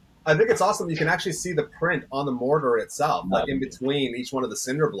think it's awesome. You can actually see the print on the mortar itself, in between each one of the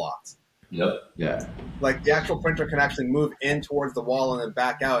cinder blocks. Yep. Yeah. Like the actual printer can actually move in towards the wall and then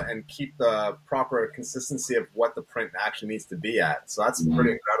back out and keep the proper consistency of what the print actually needs to be at. So that's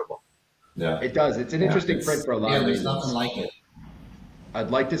pretty incredible. Yeah, it does. It's an interesting print for a lot of there's reasons. nothing like it.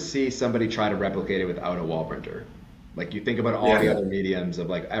 I'd like to see somebody try to replicate it without a wall printer. Like you think about all the other mediums of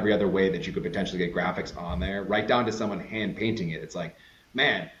like every other way that you could potentially get graphics on there, right down to someone hand painting it. It's like,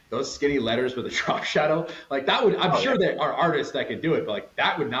 man, those skinny letters with a drop shadow, like that would, I'm sure there are artists that could do it, but like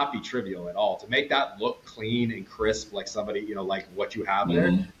that would not be trivial at all to make that look clean and crisp, like somebody, you know, like what you have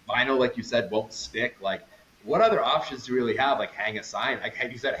there. Vinyl, like you said, won't stick. Like what other options do you really have? Like hang a sign, like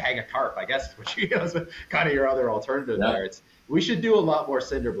you said, hang a tarp, I guess, which you know, is kind of your other alternative there. We should do a lot more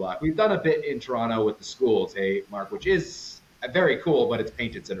cinder block. We've done a bit in Toronto with the schools, hey, Mark, which is very cool, but it's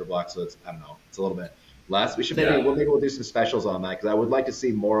painted cinder block, so it's, I don't know, it's a little bit less. We should maybe we'll do some specials on that because I would like to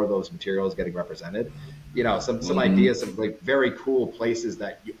see more of those materials getting represented. You know, some ideas, some like very cool places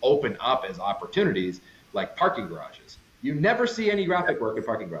that you open up as opportunities, like parking garages. You never see any graphic work in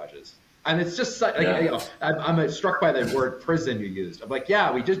parking garages. And it's just like, you know, I'm struck by the word prison you used. I'm like,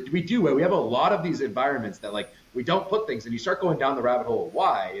 yeah, we do. We have a lot of these environments that like we don't put things, and you start going down the rabbit hole of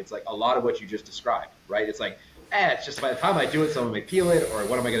why. It's like a lot of what you just described, right? It's like, it's just by the time I do it, someone may peel it, or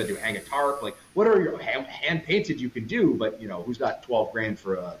what am I going to do? Hang a tarp? Like, what are your hand painted you can do? But you know, who's got 12 grand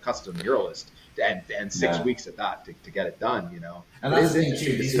for a custom muralist and 6 weeks at that to get it done? You know, and that's the thing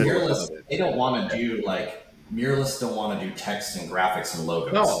too. These muralists, they don't want to do like. Muralists don't want to do text and graphics and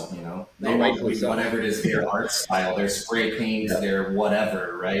logos. No. You know, they want to do whatever it is, their art style, their spray paint, their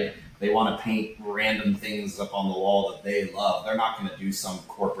whatever, right? They want to paint random things up on the wall that they love. They're not going to do some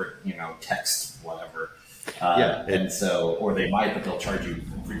corporate, you know, text, whatever. And so, or they might, but they'll charge you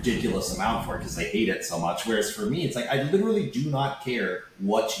a ridiculous amount for it because they hate it so much. Whereas for me, it's like, I literally do not care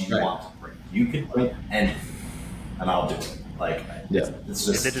what you want to print. You can print anything, and I'll do it. Like, it's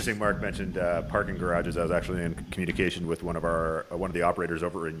interesting. Mark mentioned parking garages. I was actually in communication with one of the operators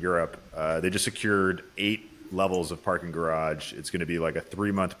over in Europe. They just secured 8 levels of parking garage. It's going to be like a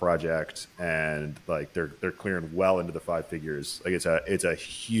 3-month project, and like they're clearing well into the 5 figures. Like it's a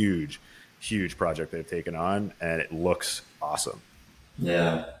huge project they've taken on, and it looks awesome.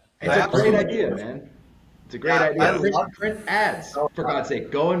 Yeah, it's a great idea, man. It's a great idea. Print ads, for God's sake.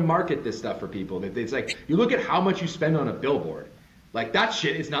 Go and market this stuff for people. It's like, you look at how much you spend on a billboard. Like, that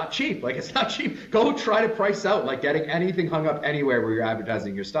shit is not cheap. Like, it's not cheap. Go try to price out, like, getting anything hung up anywhere where you're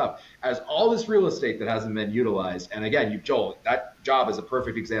advertising your stuff. As all this real estate that hasn't been utilized, and again, Joel, that job is a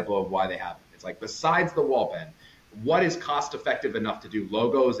perfect example of why they haven't. It's like, besides the wallpen, what is cost effective enough to do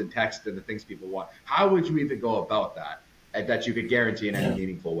logos and text and the things people want? How would you even go about that? And that you could guarantee in any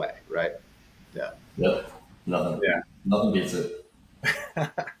meaningful way, right? Yep. Nothing beats it.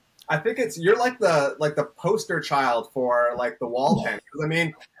 I think you're like the poster child for like the wallpen. Because I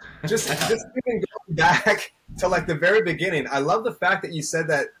mean, just even going back to like the very beginning, I love the fact that you said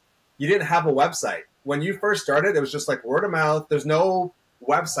that you didn't have a website when you first started. It was just like word of mouth. There's no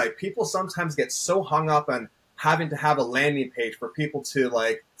website. People sometimes get so hung up on having to have a landing page for people to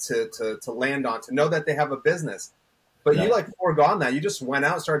like to land on, to know that they have a business. But you like foregone that. You just went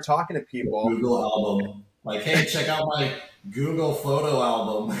out and started talking to people. Google album. Like, hey, check out my Google photo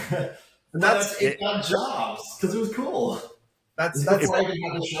album. And it got jobs because it was cool. That's why I didn't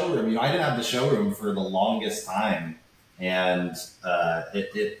have the showroom. You know, I didn't have the showroom for the longest time, and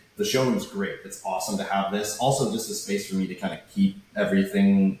the showroom's great. It's awesome to have this. Also, just a space for me to kind of keep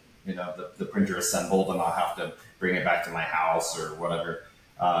everything, you know, the printer assembled, and not have to bring it back to my house or whatever.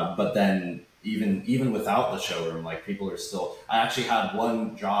 But then even without the showroom, like people are still. I actually had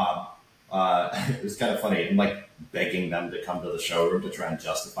one job. It was kind of funny. I'm like begging them to come to the showroom to try and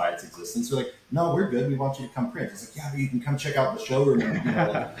justify its existence. They're like, "No, we're good. We want you to come print." I was like, "Yeah, but you can come check out the showroom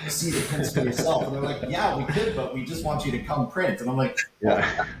and like, see the prints for yourself." And they're like, "Yeah, we could, but we just want you to come print." And I'm like,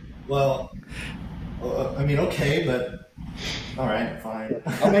 "Well, I mean, okay, but all right, fine.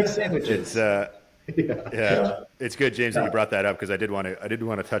 I'll make sandwiches." It's good, James, that you brought that up, because I did want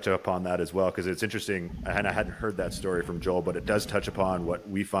to touch upon that as well, because it's interesting, and I hadn't heard that story from Joel, but it does touch upon what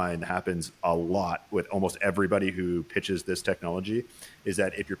we find happens a lot with almost everybody who pitches this technology, is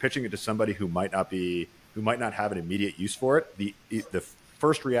that if you're pitching it to somebody who might not have an immediate use for it, the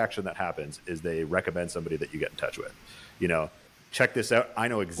first reaction that happens is they recommend somebody that you get in touch with. You know, check this out. I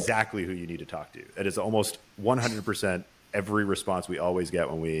know exactly who you need to talk to. It is almost 100%. Every response we always get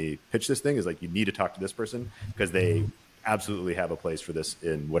when we pitch this thing is like, you need to talk to this person because they absolutely have a place for this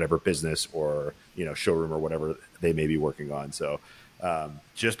in whatever business or, you know, showroom or whatever they may be working on. So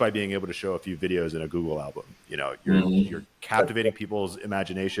just by being able to show a few videos in a Google album, you know, you're captivating people's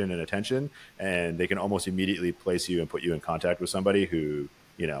imagination and attention, and they can almost immediately place you and put you in contact with somebody who,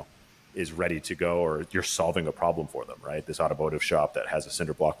 you know, is ready to go, or you're solving a problem for them, right? This automotive shop that has a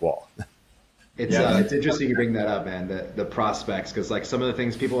cinder block wall. It's interesting you bring that up, man. The prospects, because like some of the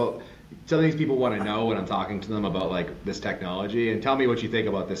things people want to know when I'm talking to them about like this technology. And tell me what you think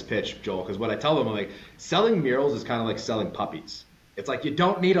about this pitch, Joel. Because what I tell them, I'm like, selling murals is kind of like selling puppies. It's like you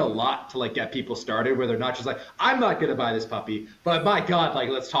don't need a lot to like get people started, where they're not just like, I'm not gonna buy this puppy, but my God, like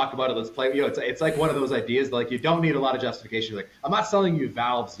let's talk about it, let's play. You know, it's like one of those ideas that, like, you don't need a lot of justification. Like, I'm not selling you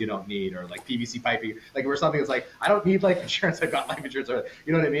valves you don't need, or like PVC piping, like, or something that's like, I don't need life insurance, I've got life insurance, or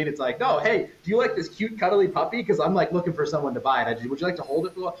you know what I mean? It's like, no, hey, do you like this cute cuddly puppy? Because I'm like looking for someone to buy it. Would you like to hold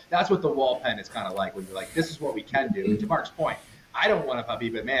it for a while? That's what the wallPen is kind of like, when you're like, this is what we can do. To Mark's point, I don't want a puppy,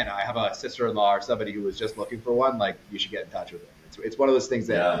 but man, I have a sister-in-law or somebody who was just looking for one. Like, you should get in touch with them. It's one of those things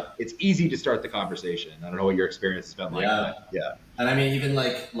that it's easy to start the conversation. I don't know what your experience has been like. Yeah. And I mean, even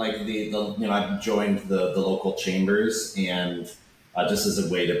like the you know, I've joined the local chambers, and just as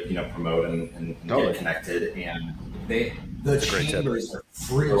a way to, you know, promote and get connected. And the chambers are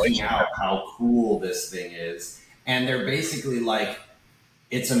freaking out how cool this thing is. And they're basically like,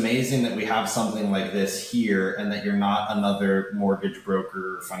 it's amazing that we have something like this here, and that you're not another mortgage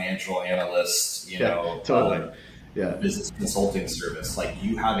broker, financial analyst, you know, business consulting service. Like,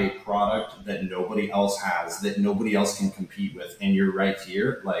 you have a product that nobody else has, that nobody else can compete with, and you're right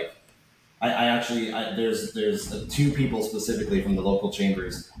here. Like, there's two people specifically from the local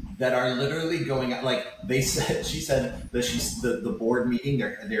chambers that are literally going out. Like, she said that the board meeting,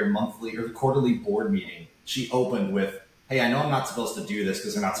 their monthly or quarterly board meeting, she opened with, hey, I know I'm not supposed to do this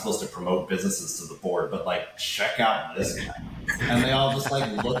because they're not supposed to promote businesses to the board, but like, check out this guy. And they all just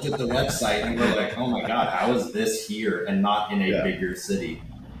like looked at the website and were like, oh my God, how is this here and not in a bigger city?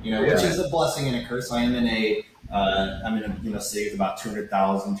 You know, which is a blessing and a curse. I'm in a you know, city with about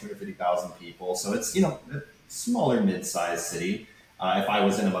 200,000, 250,000 people. So it's, you know, a smaller mid-sized city. If I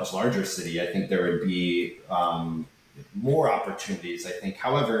was in a much larger city, I think there would be more opportunities, I think.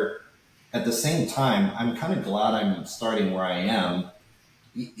 However, at the same time, I'm kind of glad I'm starting where I am,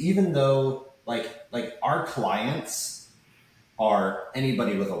 even though like our clients are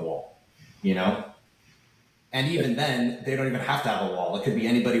anybody with a wall, you know? And even then, they don't even have to have a wall. It could be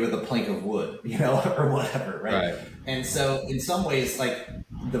anybody with a plank of wood, you know, or whatever, right? And so in some ways, like,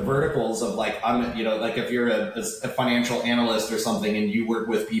 the verticals of like, you know, like if you're a financial analyst or something and you work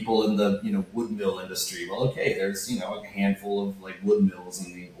with people in the, you know, wood mill industry, well, okay, there's, you know, a handful of like wood mills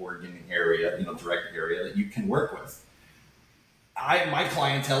in the Oregon area, you know, direct area that you can work with. My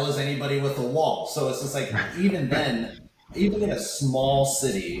clientele is anybody with a wall. So it's just like, even then, even in a small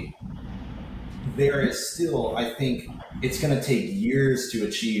city, there is still, I think it's going to take years to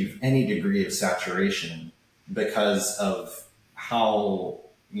achieve any degree of saturation because of how,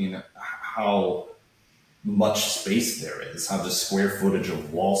 you know, how much space there is, how the square footage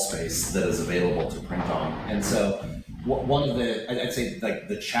of wall space that is available to print on. And so one of the, I'd say like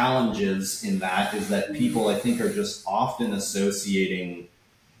the challenges in that is that people, I think, are just often associating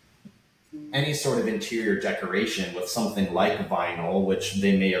any sort of interior decoration with something like vinyl, which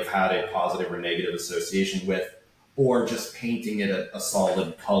they may have had a positive or negative association with, or just painting it a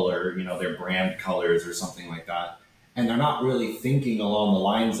solid color, you know, their brand colors or something like that. And they're not really thinking along the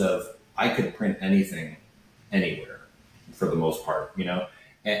lines of, I could print anything, anywhere, for the most part, you know?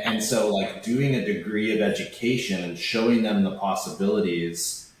 And so like doing a degree of education and showing them the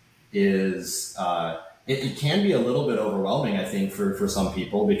possibilities is, it can be a little bit overwhelming, I think, for some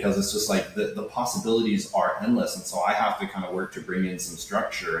people, because it's just like the possibilities are endless. And so I have to kind of work to bring in some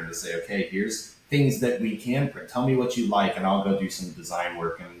structure and to say, okay, here's things that we can print. Tell me what you like, and I'll go do some design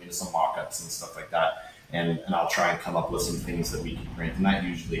work and, you know, some mock-ups and stuff like that. And I'll try and come up with some things that we can print, and that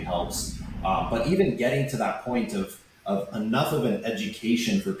usually helps. But even getting to that point of enough of an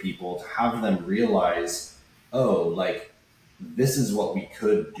education for people to have them realize, oh, like, this is what we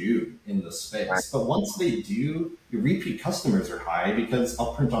could do in the space. But once they do, your repeat customers are high, because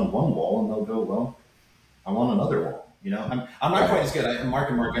I'll print on one wall and they'll go, well, I want another wall. You know, I'm not quite as good. Mark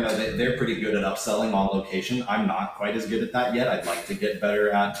and Morgan, they're pretty good at upselling on location. I'm not quite as good at that yet. I'd like to get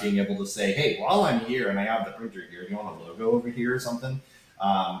better at being able to say, hey, while I'm here and I have the printer here, do you want a logo over here or something?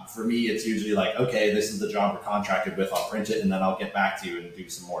 For me, it's usually like, okay, this is the job we're contracted with. I'll print it and then I'll get back to you and do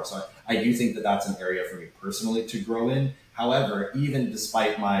some more. So I do think that that's an area for me personally to grow in. However, even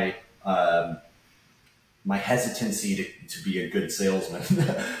despite my my hesitancy to be a good salesman,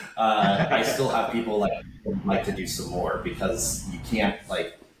 I still have people like to do some more, because you can't,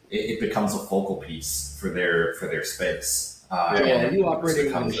 like, it becomes a focal piece for their space. Are you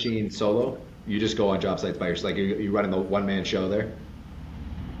operating on a machine solo? You just go on job sites by yourself, like you running the one-man show there?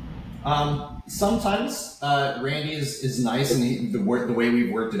 Sometimes Randy is nice, and the way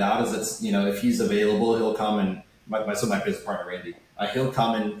we've worked it out is it's, if he's available, he'll come and my business partner Randy, he'll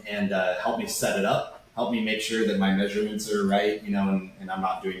come and help me set it up, help me make sure that my measurements are right, and I'm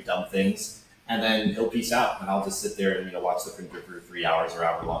not doing dumb things, and then he'll peace out, and I'll just sit there and watch the printer for 3 hours or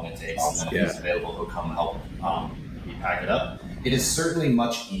however long it takes, and then if he's available, he'll come and help me pack it up. It is certainly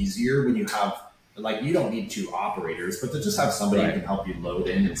much easier when you have. Like, you don't need 2 operators, but to just have somebody who can help you load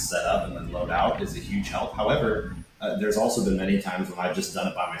in and set up and then load out is a huge help. However, there's also been many times when I've just done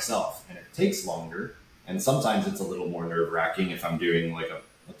it by myself, and it takes longer. And sometimes it's a little more nerve-wracking if I'm doing like a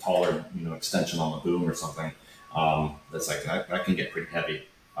taller, extension on the boom or something. That's like that can get pretty heavy.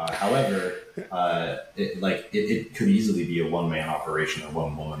 However, it could easily be a one-man operation or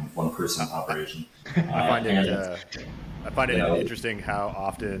one-person operation. I find it interesting how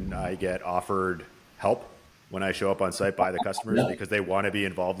often I get offered help when I show up on site by the customers because they want to be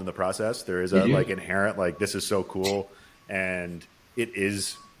involved in the process. There is a inherent, this is so cool. And it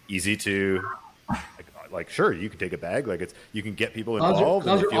is easy to sure, you can take a bag. You can get people involved.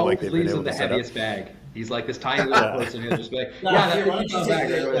 Those are always leaves in the heaviest bag. He's like this tiny little person who's just like, that's a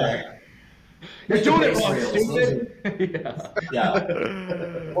bag right over there. You're doing it wrong, stupid.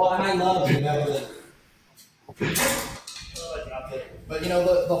 Yeah. Well, and I love, that. But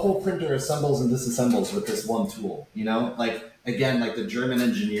the whole printer assembles and disassembles with this one tool. The German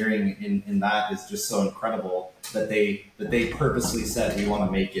engineering in that is just so incredible that they purposely said we want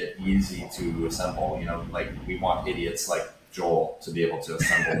to make it easy to assemble. We want idiots like Joel to be able to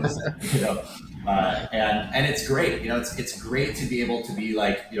assemble this thing. And it's great. It's great to be able to be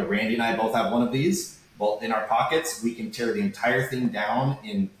Randy and I both have one of these. Well, in our pockets, we can tear the entire thing down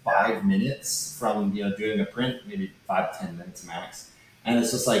in 5 minutes from doing a print, maybe 5 to 10 minutes max. And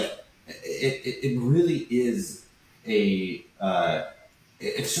it's just it really is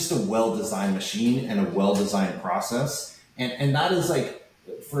it's just a well-designed machine and a well-designed process. And that is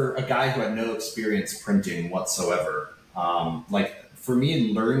for a guy who had no experience printing whatsoever. For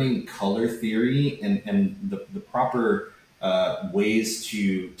me, learning color theory and the proper ways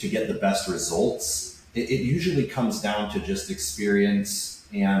to get the best results. It usually comes down to just experience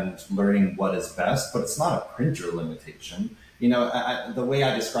and learning what is best, but it's not a printer limitation. The way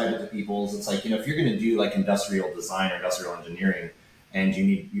I describe it to people is it's if you're going to do industrial design or industrial engineering and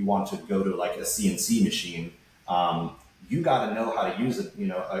you want to go to a CNC machine, you got to know how to use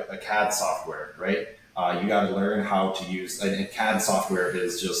a CAD software, right? You got to learn how to use, and CAD software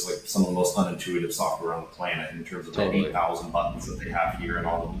is just some of the most unintuitive software on the planet in terms of the 8,000 buttons that they have here and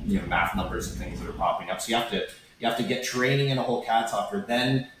all the math numbers and things that are popping up. So you have to get training in a whole CAD software,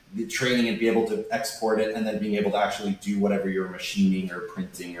 then the training and be able to export it, and then being able to actually do whatever you're machining or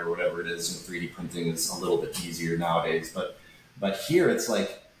printing or whatever it is. And 3D printing is a little bit easier nowadays, but here it's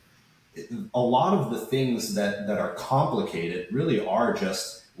a lot of the things that are complicated really are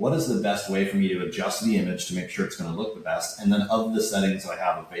just, what is the best way for me to adjust the image to make sure it's going to look the best? And then of the settings I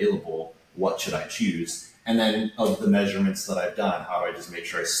have available, what should I choose? And then of the measurements that I've done, how do I just make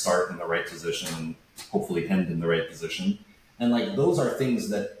sure I start in the right position and hopefully end in the right position? And those are things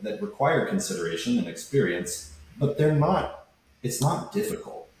that require consideration and experience, but it's not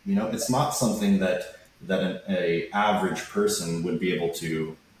difficult. It's not something that an average person would be able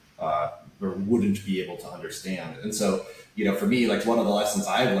to, or wouldn't be able to understand. And so, for me, one of the lessons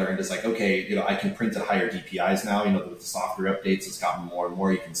I've learned is I can print at higher DPIs now, with the software updates, it's gotten more and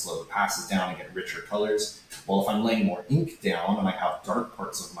more, you can slow the passes down and get richer colors. Well, if I'm laying more ink down and I have dark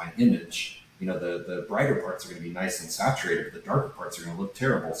parts of my image, the brighter parts are going to be nice and saturated, but the darker parts are going to look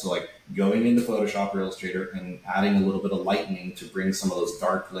terrible. So going into Photoshop or Illustrator and adding a little bit of lightening to bring some of those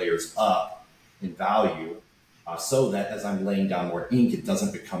dark layers up in value, so that as I'm laying down more ink, it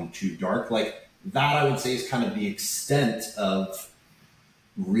doesn't become too dark. That I would say is kind of the extent of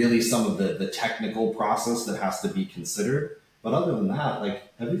really some of the technical process that has to be considered. But other than that,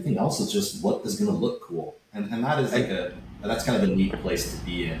 everything else is just what is going to look cool. And that is that's kind of a neat place to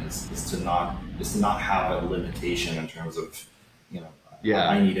be in, is to not have a limitation in terms of,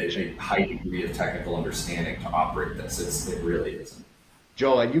 I need a high degree of technical understanding to operate this. It really isn't.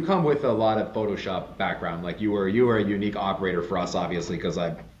 Joel, and you come with a lot of Photoshop background. You were a unique operator for us, obviously, because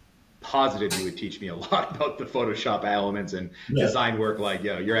I'm positive you would teach me a lot about the Photoshop elements and design work.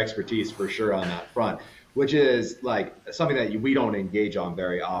 Your expertise for sure on that front, which is something that we don't engage on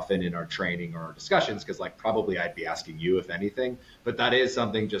very often in our training or our discussions, because probably I'd be asking you if anything. But that is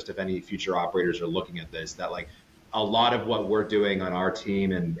something, just if any future operators are looking at this, that a lot of what we're doing on our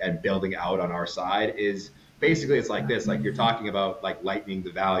team and building out on our side is basically it's like this, like you're talking about like lightening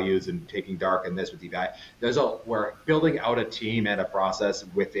the values and taking dark and this with DPI. We're building out a team and a process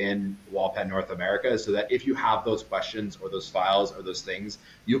within wallPen North America so that if you have those questions or those files or those things,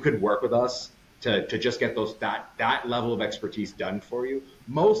 you could work with us to just get that level of expertise done for you.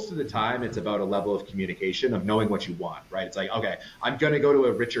 Most of the time, it's about a level of communication of knowing what you want, right? It's like, okay, I'm going to go to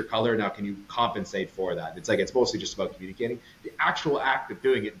a richer color. Now, can you compensate for that? It's like, it's mostly just about communicating. The actual act of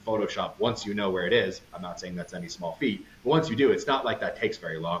doing it in Photoshop, once you know where it is, I'm not saying that's any small feat, but once you do, it's not like that takes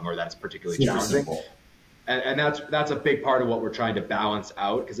very long or that it's particularly challenging. And that's a big part of what we're trying to balance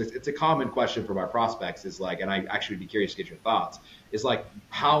out, because it's a common question from our prospects is like, and I actually would be curious to get your thoughts, is like,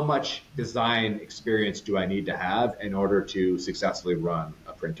 how much design experience do I need to have in order to successfully run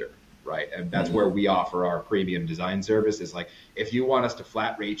a printer, right? And that's where we offer our premium design service is like, if you want us to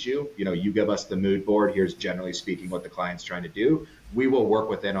flat rate you, you give us the mood board, here's generally speaking what the client's trying to do. We will work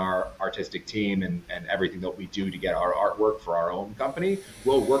within our artistic team and everything that we do to get our artwork for our own company.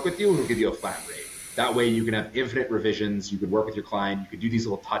 We'll work with you and we'll give you a flat rate. That way you can have infinite revisions. You could work with your client. You could do these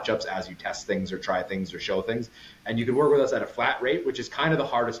little touch-ups as you test things or try things or show things. And you can work with us at a flat rate, which is kind of the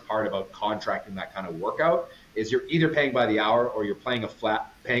hardest part about contracting that kind of workout is you're either paying by the hour or you're paying a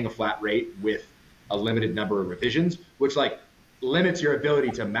flat rate with a limited number of revisions, which like limits your ability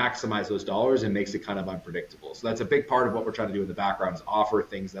to maximize those dollars and makes it kind of unpredictable. So that's a big part of what we're trying to do in the background is offer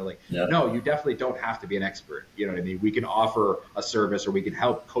things that like, no, you definitely don't have to be an expert. You know what I mean? We can offer a service or we can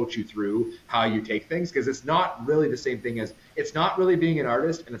help coach you through how you take things because it's not really the same thing as, it's not really being an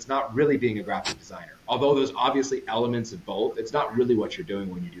artist and it's not really being a graphic designer. Although there's obviously elements of both, it's not really what you're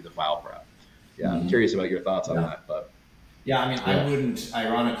doing when you do the file prep. Yeah, I'm curious about your thoughts on that, but. Yeah, I mean,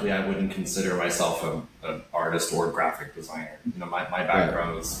 I wouldn't consider myself an artist or graphic designer. My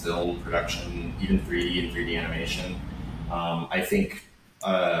background is film production, even 3D and 3D animation. I think,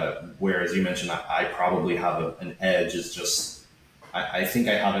 whereas you mentioned I probably have an edge is just, I think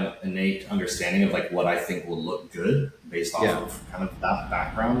I have an innate understanding of like what I think will look good based off of kind of that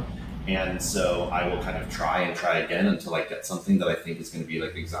background. And so I will kind of try again until I get something that I think is going to be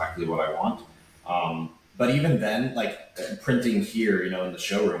like exactly what I want. But even then, like printing here, in the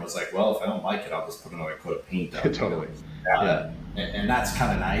showroom was like, well, if I don't like it, I'll just put another coat of paint down. Totally. And that's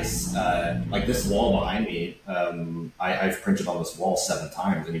kind of nice. Like this wall behind me, I've printed on this wall 7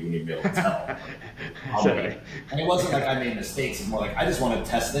 times and you wouldn't even be able to tell. And it wasn't like I made mistakes. It's more like, I just want to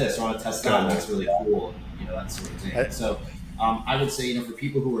test this. I want to test that. That's really cool. That sort of thing. So I would say, for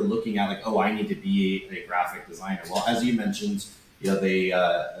people who are looking at like, oh, I need to be a graphic designer. Well, as you mentioned,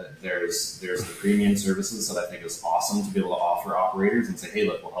 there's the premium services that I think is awesome to be able to offer operators and say, hey,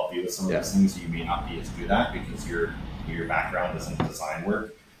 look, we'll help you with some of those things you may not be as good at because your background isn't design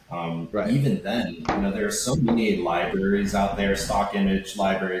work. Even then, there are so many libraries out there, stock image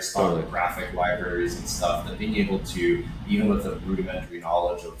libraries, stock graphic libraries and stuff that being able to, even with a rudimentary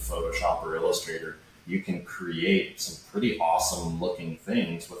knowledge of Photoshop or Illustrator, you can create some pretty awesome looking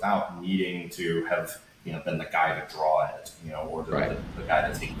things without needing to have been the guy to draw it, or the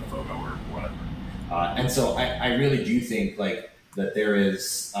guy to take the photo or whatever. And so I really do think like that there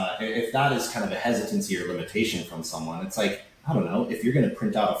is, if that is kind of a hesitancy or limitation from someone, it's like, I don't know, if you're going to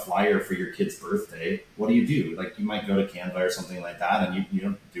print out a flyer for your kid's birthday, what do? Like you might go to Canva or something like that and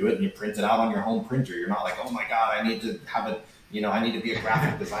you do it and you print it out on your home printer. You're not like, oh my God, I need to have it. I need to be a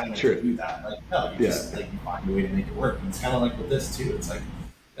graphic designer to do that. Like, no, you just like you find a way to make it work. And it's kind of like with this too. It's like,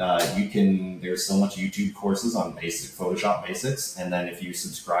 there's so much YouTube courses on basic Photoshop basics. And then if you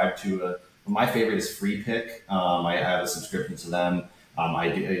subscribe to my favorite is FreePic. I have a subscription to them. I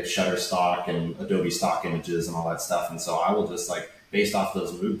do Shutterstock and Adobe stock images and all that stuff. And so I will just like, based off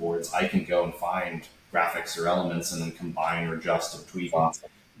those mood boards, I can go and find graphics or elements and then combine or adjust or tweak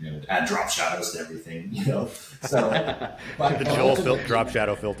and add drop shadows to everything, So, but the Joel drop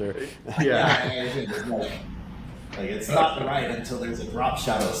shadow filter. Like it's not right until there's a drop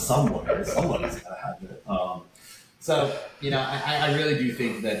shadow somewhere. Somebody's got to have it. So, I really do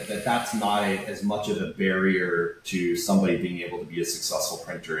think that that's not as much of a barrier to somebody being able to be a successful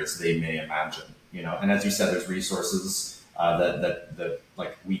printer as they may imagine. And as you said, there's resources that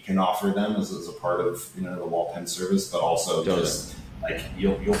like we can offer them as a part of the wallPen service, but also just like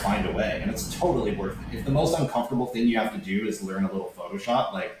you'll find a way, and it's totally worth it. If the most uncomfortable thing you have to do is learn a little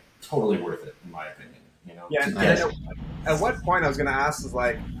Photoshop, like totally worth it in my opinion. At what point I was going to ask is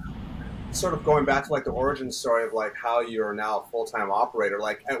like, sort of going back to like the origin story of like how you're now a full-time operator.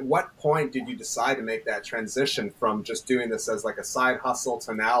 Like, at what point did you decide to make that transition from just doing this as like a side hustle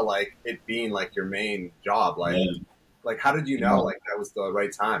to now like it being like your main job? Like, like how did you know like that was the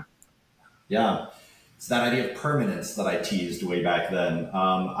right time? Yeah. It's that idea of permanence that I teased way back then.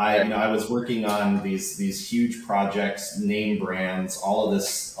 I was working on these huge projects, name brands, all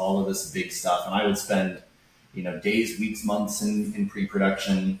of this big stuff, and I would spend, days, weeks, months in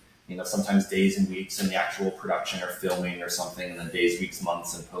pre-production. Sometimes days and weeks in the actual production or filming or something, and then days, weeks,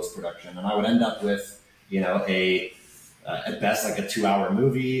 months in post-production. And I would end up with, at best like a 2-hour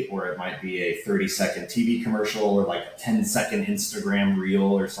movie, or it might be a 30-second TV commercial, or like a 10-second Instagram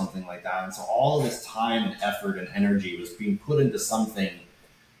reel or something like that. And so all of this time and effort and energy was being put into something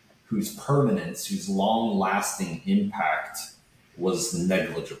whose permanence, whose long-lasting impact was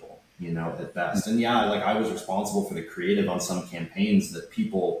negligible, at best. And yeah, like I was responsible for the creative on some campaigns that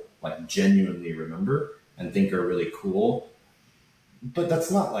people like genuinely remember and think are really cool. But that's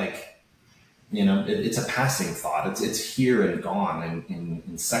not like, it's a passing thought. It's here and gone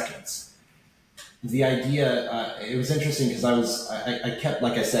in seconds. The idea, it was interesting because I kept,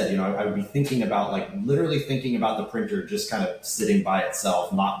 like I said, I would be thinking about, like literally thinking about the printer just kind of sitting by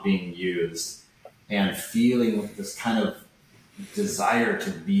itself, not being used, and feeling this kind of desire to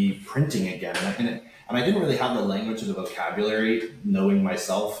be printing again. And I didn't really have the language or the vocabulary, knowing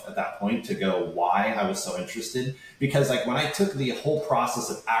myself at that point, to go why I was so interested. Because like when I took the whole process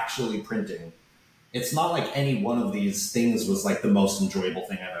of actually printing, it's not like any one of these things was like the most enjoyable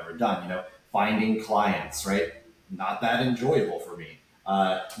thing I've ever done. Finding clients, right? Not that enjoyable for me.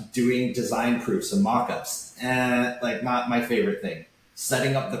 Doing design proofs and mock-ups, like not my favorite thing.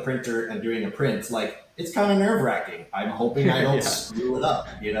 Setting up the printer and doing a print, like it's kind of nerve-wracking. I'm hoping I don't screw it up,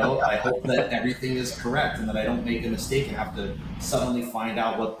 I hope that everything is correct and that I don't make a mistake and have to suddenly find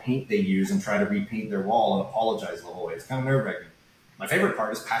out what paint they use and try to repaint their wall and apologize the whole way. It's kind of nerve-wracking. My favorite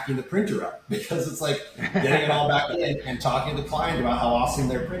part is packing the printer up, because it's like getting it all back in and talking to the client about how awesome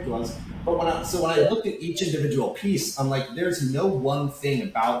their print was. But when I looked at each individual piece, I'm like, there's no one thing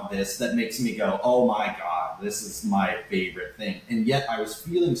about this that makes me go, oh my God, this is my favorite thing. And yet I was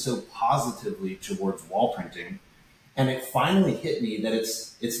feeling so positively towards wall printing. And it finally hit me that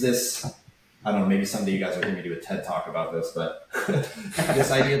it's this, I don't know, maybe someday you guys will hear me do a TED talk about this, but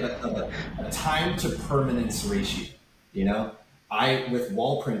this idea of a time to permanence ratio, with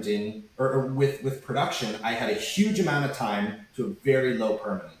wall printing or with production, I had a huge amount of time to a very low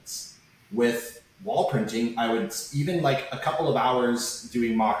permanence. With wall printing, I would even like a couple of hours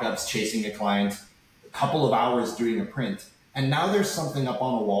doing mock-ups, chasing a client, a couple of hours doing a print. And now there's something up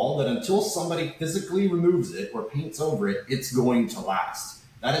on a wall that until somebody physically removes it or paints over it, it's going to last.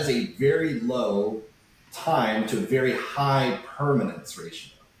 That is a very low time to very high permanence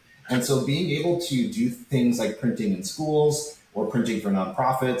ratio. And so being able to do things like printing in schools, or printing for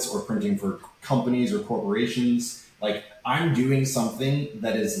nonprofits, or printing for companies or corporations, like I'm doing something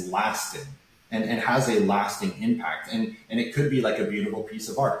that is lasting and has a lasting impact. And it could be like a beautiful piece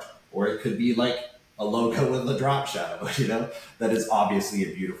of art, or it could be like a logo with a drop shadow, that is obviously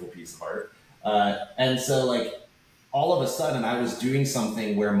a beautiful piece of art. And so like all of a sudden I was doing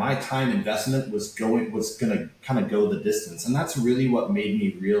something where my time investment was going to kind of go the distance. And that's really what made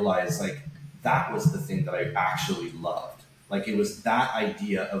me realize like that was the thing that I actually loved. Like it was that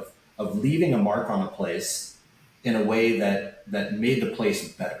idea of leaving a mark on a place in a way that made the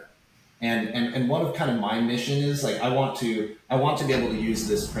place better. And one of kind of my mission is like I want to be able to use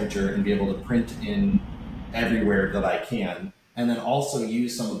this printer and be able to print in everywhere that I can, and then also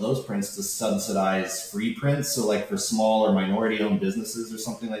use some of those prints to subsidize free prints. So like for small or minority owned businesses or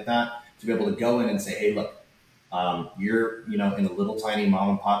something like that, to be able to go in and say, hey, look, you're in a little tiny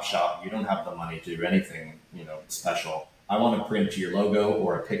mom and pop shop. You don't have the money to do anything special. I want to print your logo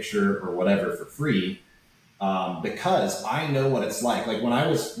or a picture or whatever for free, because I know what it's like. Like when I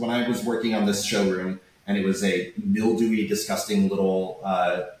was working on this showroom, and it was a mildewy, disgusting little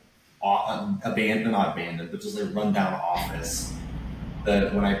not abandoned, but just a rundown office.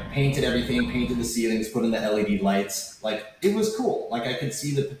 When I painted everything, painted the ceilings, put in the LED lights, like it was cool. Like I could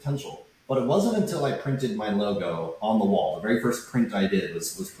see the potential. But it wasn't until I printed my logo on the wall. The very first print I did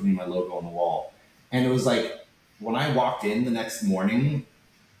was putting my logo on the wall, and it was like, when I walked in the next morning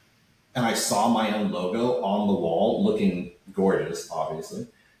and I saw my own logo on the wall looking gorgeous, obviously.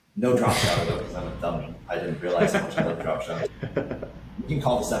 No drop shadow though, because I'm a dummy. I didn't realize how much I love drop shadows. We can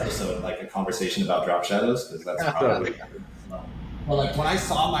call this episode like a conversation about drop shadows, because that's probably well, like when I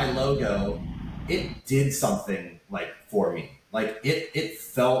saw my logo, it did something like for me. Like it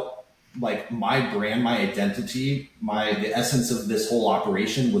felt like my brand, my identity, the essence of this whole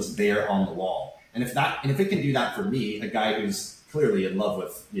operation was there on the wall. And if it can do that for me, a guy who's clearly in love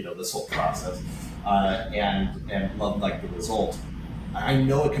with this whole process and love like the result, I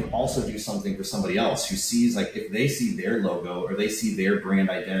know it can also do something for somebody else who sees, like, if they see their logo or they see their brand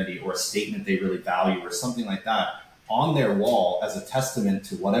identity or a statement they really value or something like that on their wall as a testament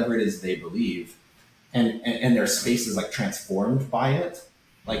to whatever it is they believe, and their space is like transformed by it,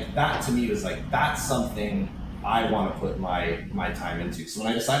 like that to me was like, that's something I want to put my time into. So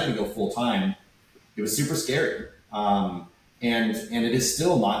when I decided to go full time, it was super scary. And it is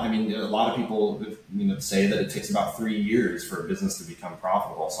still not. I mean, a lot of people say that it takes about 3 years for a business to become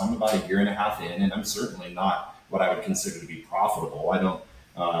profitable. So I'm about 1.5 years in, and I'm certainly not what I would consider to be profitable.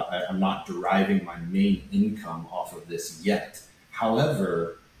 I'm not deriving my main income off of this yet.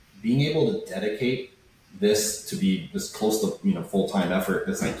 However, being able to dedicate this to be as close to full-time effort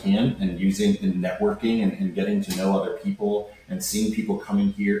as I can, and using and networking and getting to know other people and seeing people come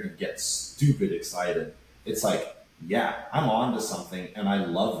in here and get stupid excited. It's like, yeah, I'm on to something and I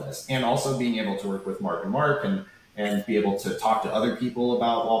love this. And also being able to work with Mark and be able to talk to other people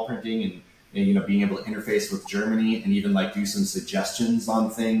about wall printing and being able to interface with Germany and even like do some suggestions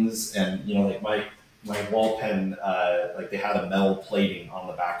on things. And, like my wall pen, like they had a metal plating on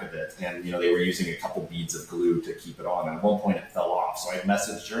the back of it, and, they were using a couple beads of glue to keep it on. And at one point it fell off. So I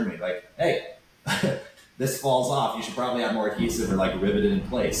messaged Germany like, hey, this falls off. You should probably have more adhesive or like rivet it in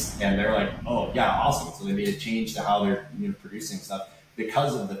place. And they're like, oh yeah, awesome. So they made a change to how they're producing stuff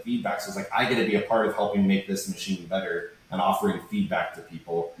because of the feedback. So it's like, I get to be a part of helping make this machine better and offering feedback to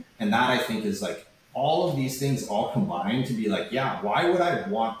people. And that, I think, is like all of these things all combined to be like, yeah, why would I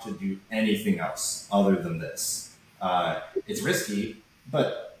want to do anything else other than this? It's risky,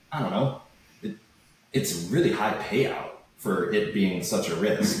 but I don't know. It's really high payout for it being such a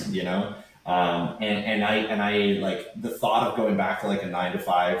risk, and I like the thought of going back to like a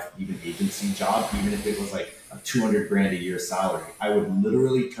 9-to-5, even agency job, even if it was like a $200,000 a year salary, I would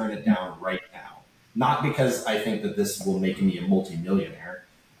literally turn it down right now. Not because I think that this will make me a multimillionaire,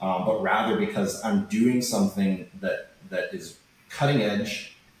 but rather because I'm doing something that is cutting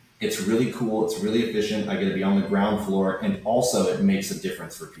edge. It's really cool. It's really efficient. I get to be on the ground floor, and also it makes a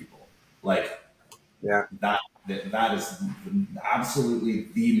difference for people. Like, yeah, that is absolutely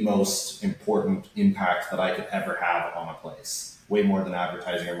the most important impact that I could ever have on a place, way more than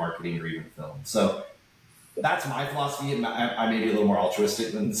advertising or marketing or even film. So that's my philosophy. I may be a little more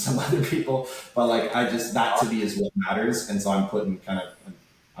altruistic than some other people, but like that to me is what matters. And so I'm putting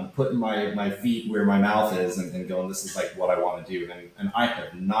my feet where my mouth is and going, this is like what I want to do. And I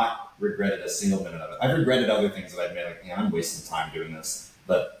have not regretted a single minute of it. I've regretted other things that I've made, like, I'm wasting time doing this,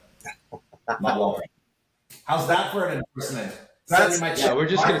 but not well. How's that for an endorsement? We're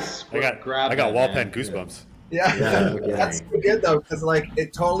just gonna grab. I got wallpen goosebumps. Yeah, that's good though, because like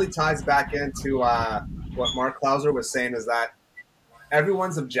it totally ties back into what Mark Clauser was saying, is that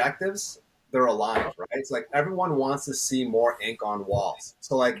everyone's objectives, they're aligned, right? It's like everyone wants to see more ink on walls.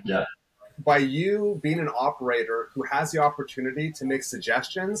 So like, by you being an operator who has the opportunity to make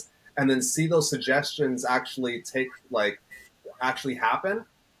suggestions and then see those suggestions actually happen,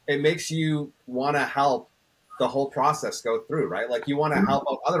 it makes you want to help the whole process go through, right? Like you want to help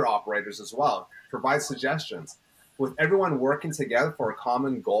out other operators as well, provide suggestions. With everyone working together for a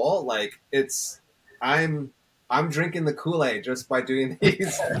common goal, like I'm drinking the Kool-Aid just by doing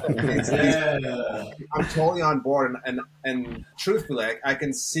these. I'm totally on board, and truthfully, I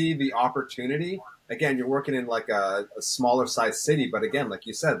can see the opportunity. Again, you're working in like a smaller size city, but again, like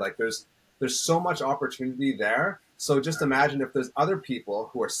you said, like there's so much opportunity there. So just imagine if there's other people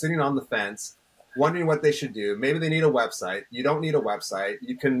who are sitting on the fence, wondering what they should do. Maybe they need a website. You don't need a website.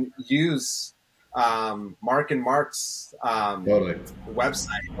 You can use Mark and Mark's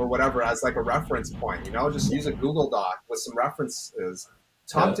website or whatever as like a reference point. Just use a Google Doc with some references.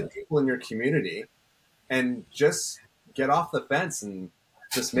 Talk to people in your community, and just get off the fence and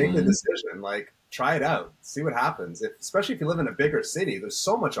just make the decision. Like, try it out, see what happens. Especially if you live in a bigger city, there's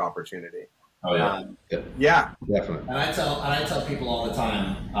so much opportunity. Oh yeah, yeah, definitely. And I tell people all the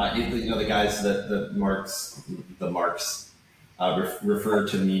time, the guys that the Marks refer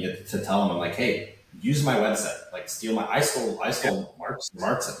to me to tell them, I'm like, hey, use my website. Like, I stole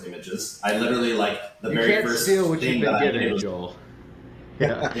Mark's images. I literally the very first steal what you've been given, Joel.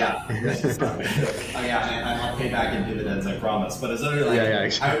 Yeah. I'll pay back in dividends, I promise. But it's literally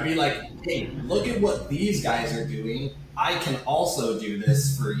exactly. I would be like, hey, look at what these guys are doing. I can also do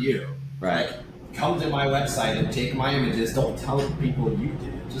this for you. Right. Like, come to my website and take my images. Don't tell people you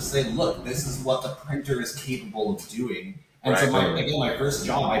did it. Just say, look, this is what the printer is capable of doing. And so my first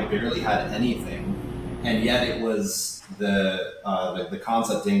job, I barely had anything, and yet it was the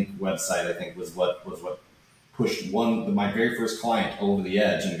Concept Ink website, I think, was what pushed my very first client over the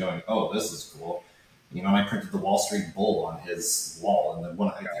edge and going, oh, this is cool. You know, and I printed the Wall Street Bull on his wall, and then when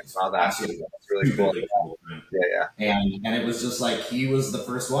I saw that, it's really cool. Yeah. And it was just like he was the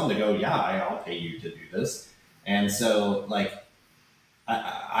first one to go, yeah, I'll pay you to do this. And so like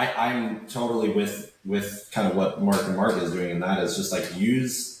I'm totally with kind of what Mark is doing, and that is just like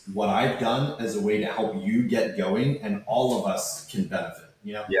use what I've done as a way to help you get going, and all of us can benefit.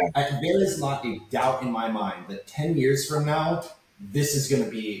 You know, there is not a doubt in my mind that 10 years from now, this is going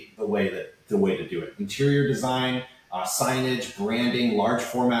to be the way to do it. Interior design, signage, branding, large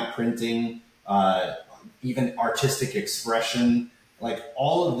format printing, even artistic expression. Like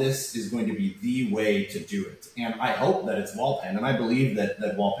all of this is going to be the way to do it. And I hope that it's wallPen, and I believe that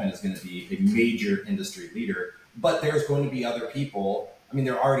wallPen is going to be a major industry leader, but there's going to be other people. I mean,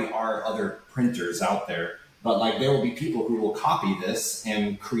 there already are other printers out there, but like there will be people who will copy this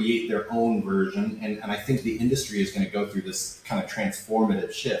and create their own version. And I think the industry is going to go through this kind of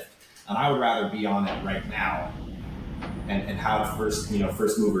transformative shift. And I would rather be on it right now and have first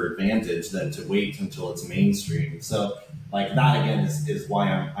mover advantage than to wait until it's mainstream. So like that again is why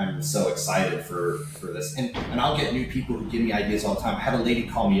I'm so excited for this. And I'll get new people who give me ideas all the time. I had a lady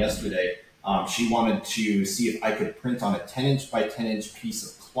call me yesterday. She wanted to see if I could print on a 10-inch by 10-inch piece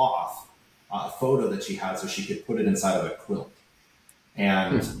of cloth a photo that she had so she could put it inside of a quilt.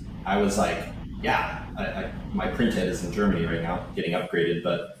 And I was like, yeah, my print head is in Germany right now getting upgraded,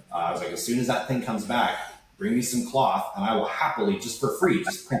 but I was like, as soon as that thing comes back, bring me some cloth and I will happily, just for free,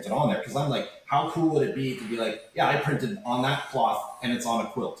 just print it on there. Because I'm like, how cool would it be to be like, yeah, I printed on that cloth and it's on a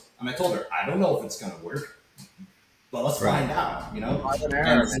quilt. And I told her, I don't know if it's going to work, but let's find out, you know?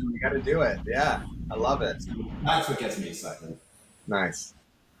 You got to do it. Yeah, I love it. That's what gets me excited. Nice.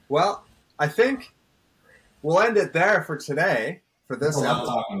 Well, I think we'll end it there for today. For this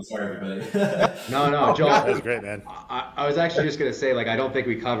talking, sorry everybody. No, Joel, that's great, man. I was actually just gonna say, like, I don't think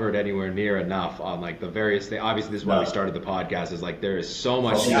we covered anywhere near enough on like the various things. Obviously, this is why we started the podcast. Is like there is so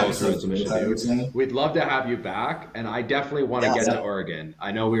much to go through and so much to do. We'd love to have you back, and I definitely want to get to Oregon.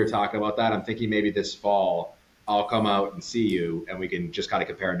 I know we were talking about that. I'm thinking maybe this fall I'll come out and see you, and we can just kind of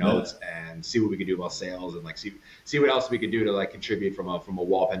compare notes and see what we can do about sales and like see what else we can do to like contribute from a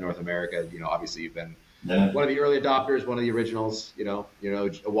wallPen North America. You know, obviously you've been one of the early adopters, one of the originals, you know, a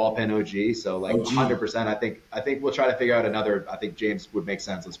wallPen OG. So like 100%, I think we'll try to figure out another. I think James would make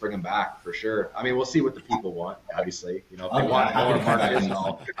sense. Let's bring him back for sure. I mean, we'll see what the people want. Obviously, you know, if they want more marketing,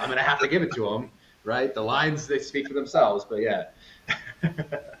 I'm gonna have to give it to them, right? The lines, they speak for themselves. But yeah,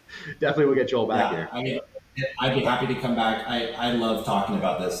 definitely we'll get Joel back here. I mean, I'd be happy to come back. I love talking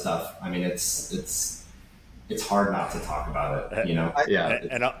about this stuff. I mean, it's hard not to talk about it, you know?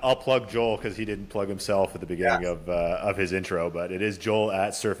 And I'll plug Joel because he didn't plug himself at the beginning of his intro, but it is Joel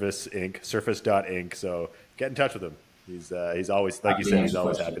at Surface Inc., surface.inc. So get in touch with him. He's always, like you said, he's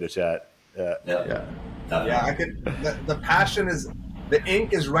always happy to chat. Yeah, I could, the passion is, the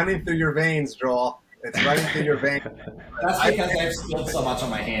ink is running through your veins, Joel. It's running through your veins. That's because I've spilled so much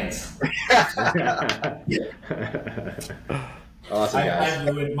on my hands. Awesome, guys. I've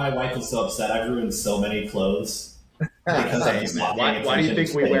ruined, my wife is so upset. I've ruined so many clothes because I'm just not paying Why do you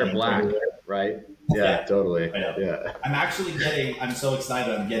think we wear black, right? Yeah, totally. I know. Yeah. I'm so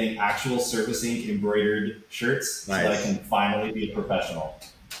excited. I'm getting actual Surface Ink embroidered shirts so that I can finally be a professional.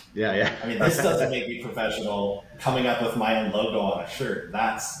 Yeah. I mean, this doesn't make me professional. Coming up with my own logo on a shirt,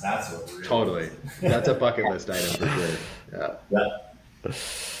 that's what really totally. That's a bucket list item for sure. Yeah.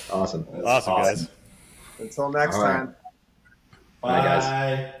 Awesome, guys. Until next time. Bye,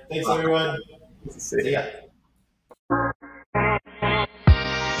 guys. Thanks, everyone. See ya.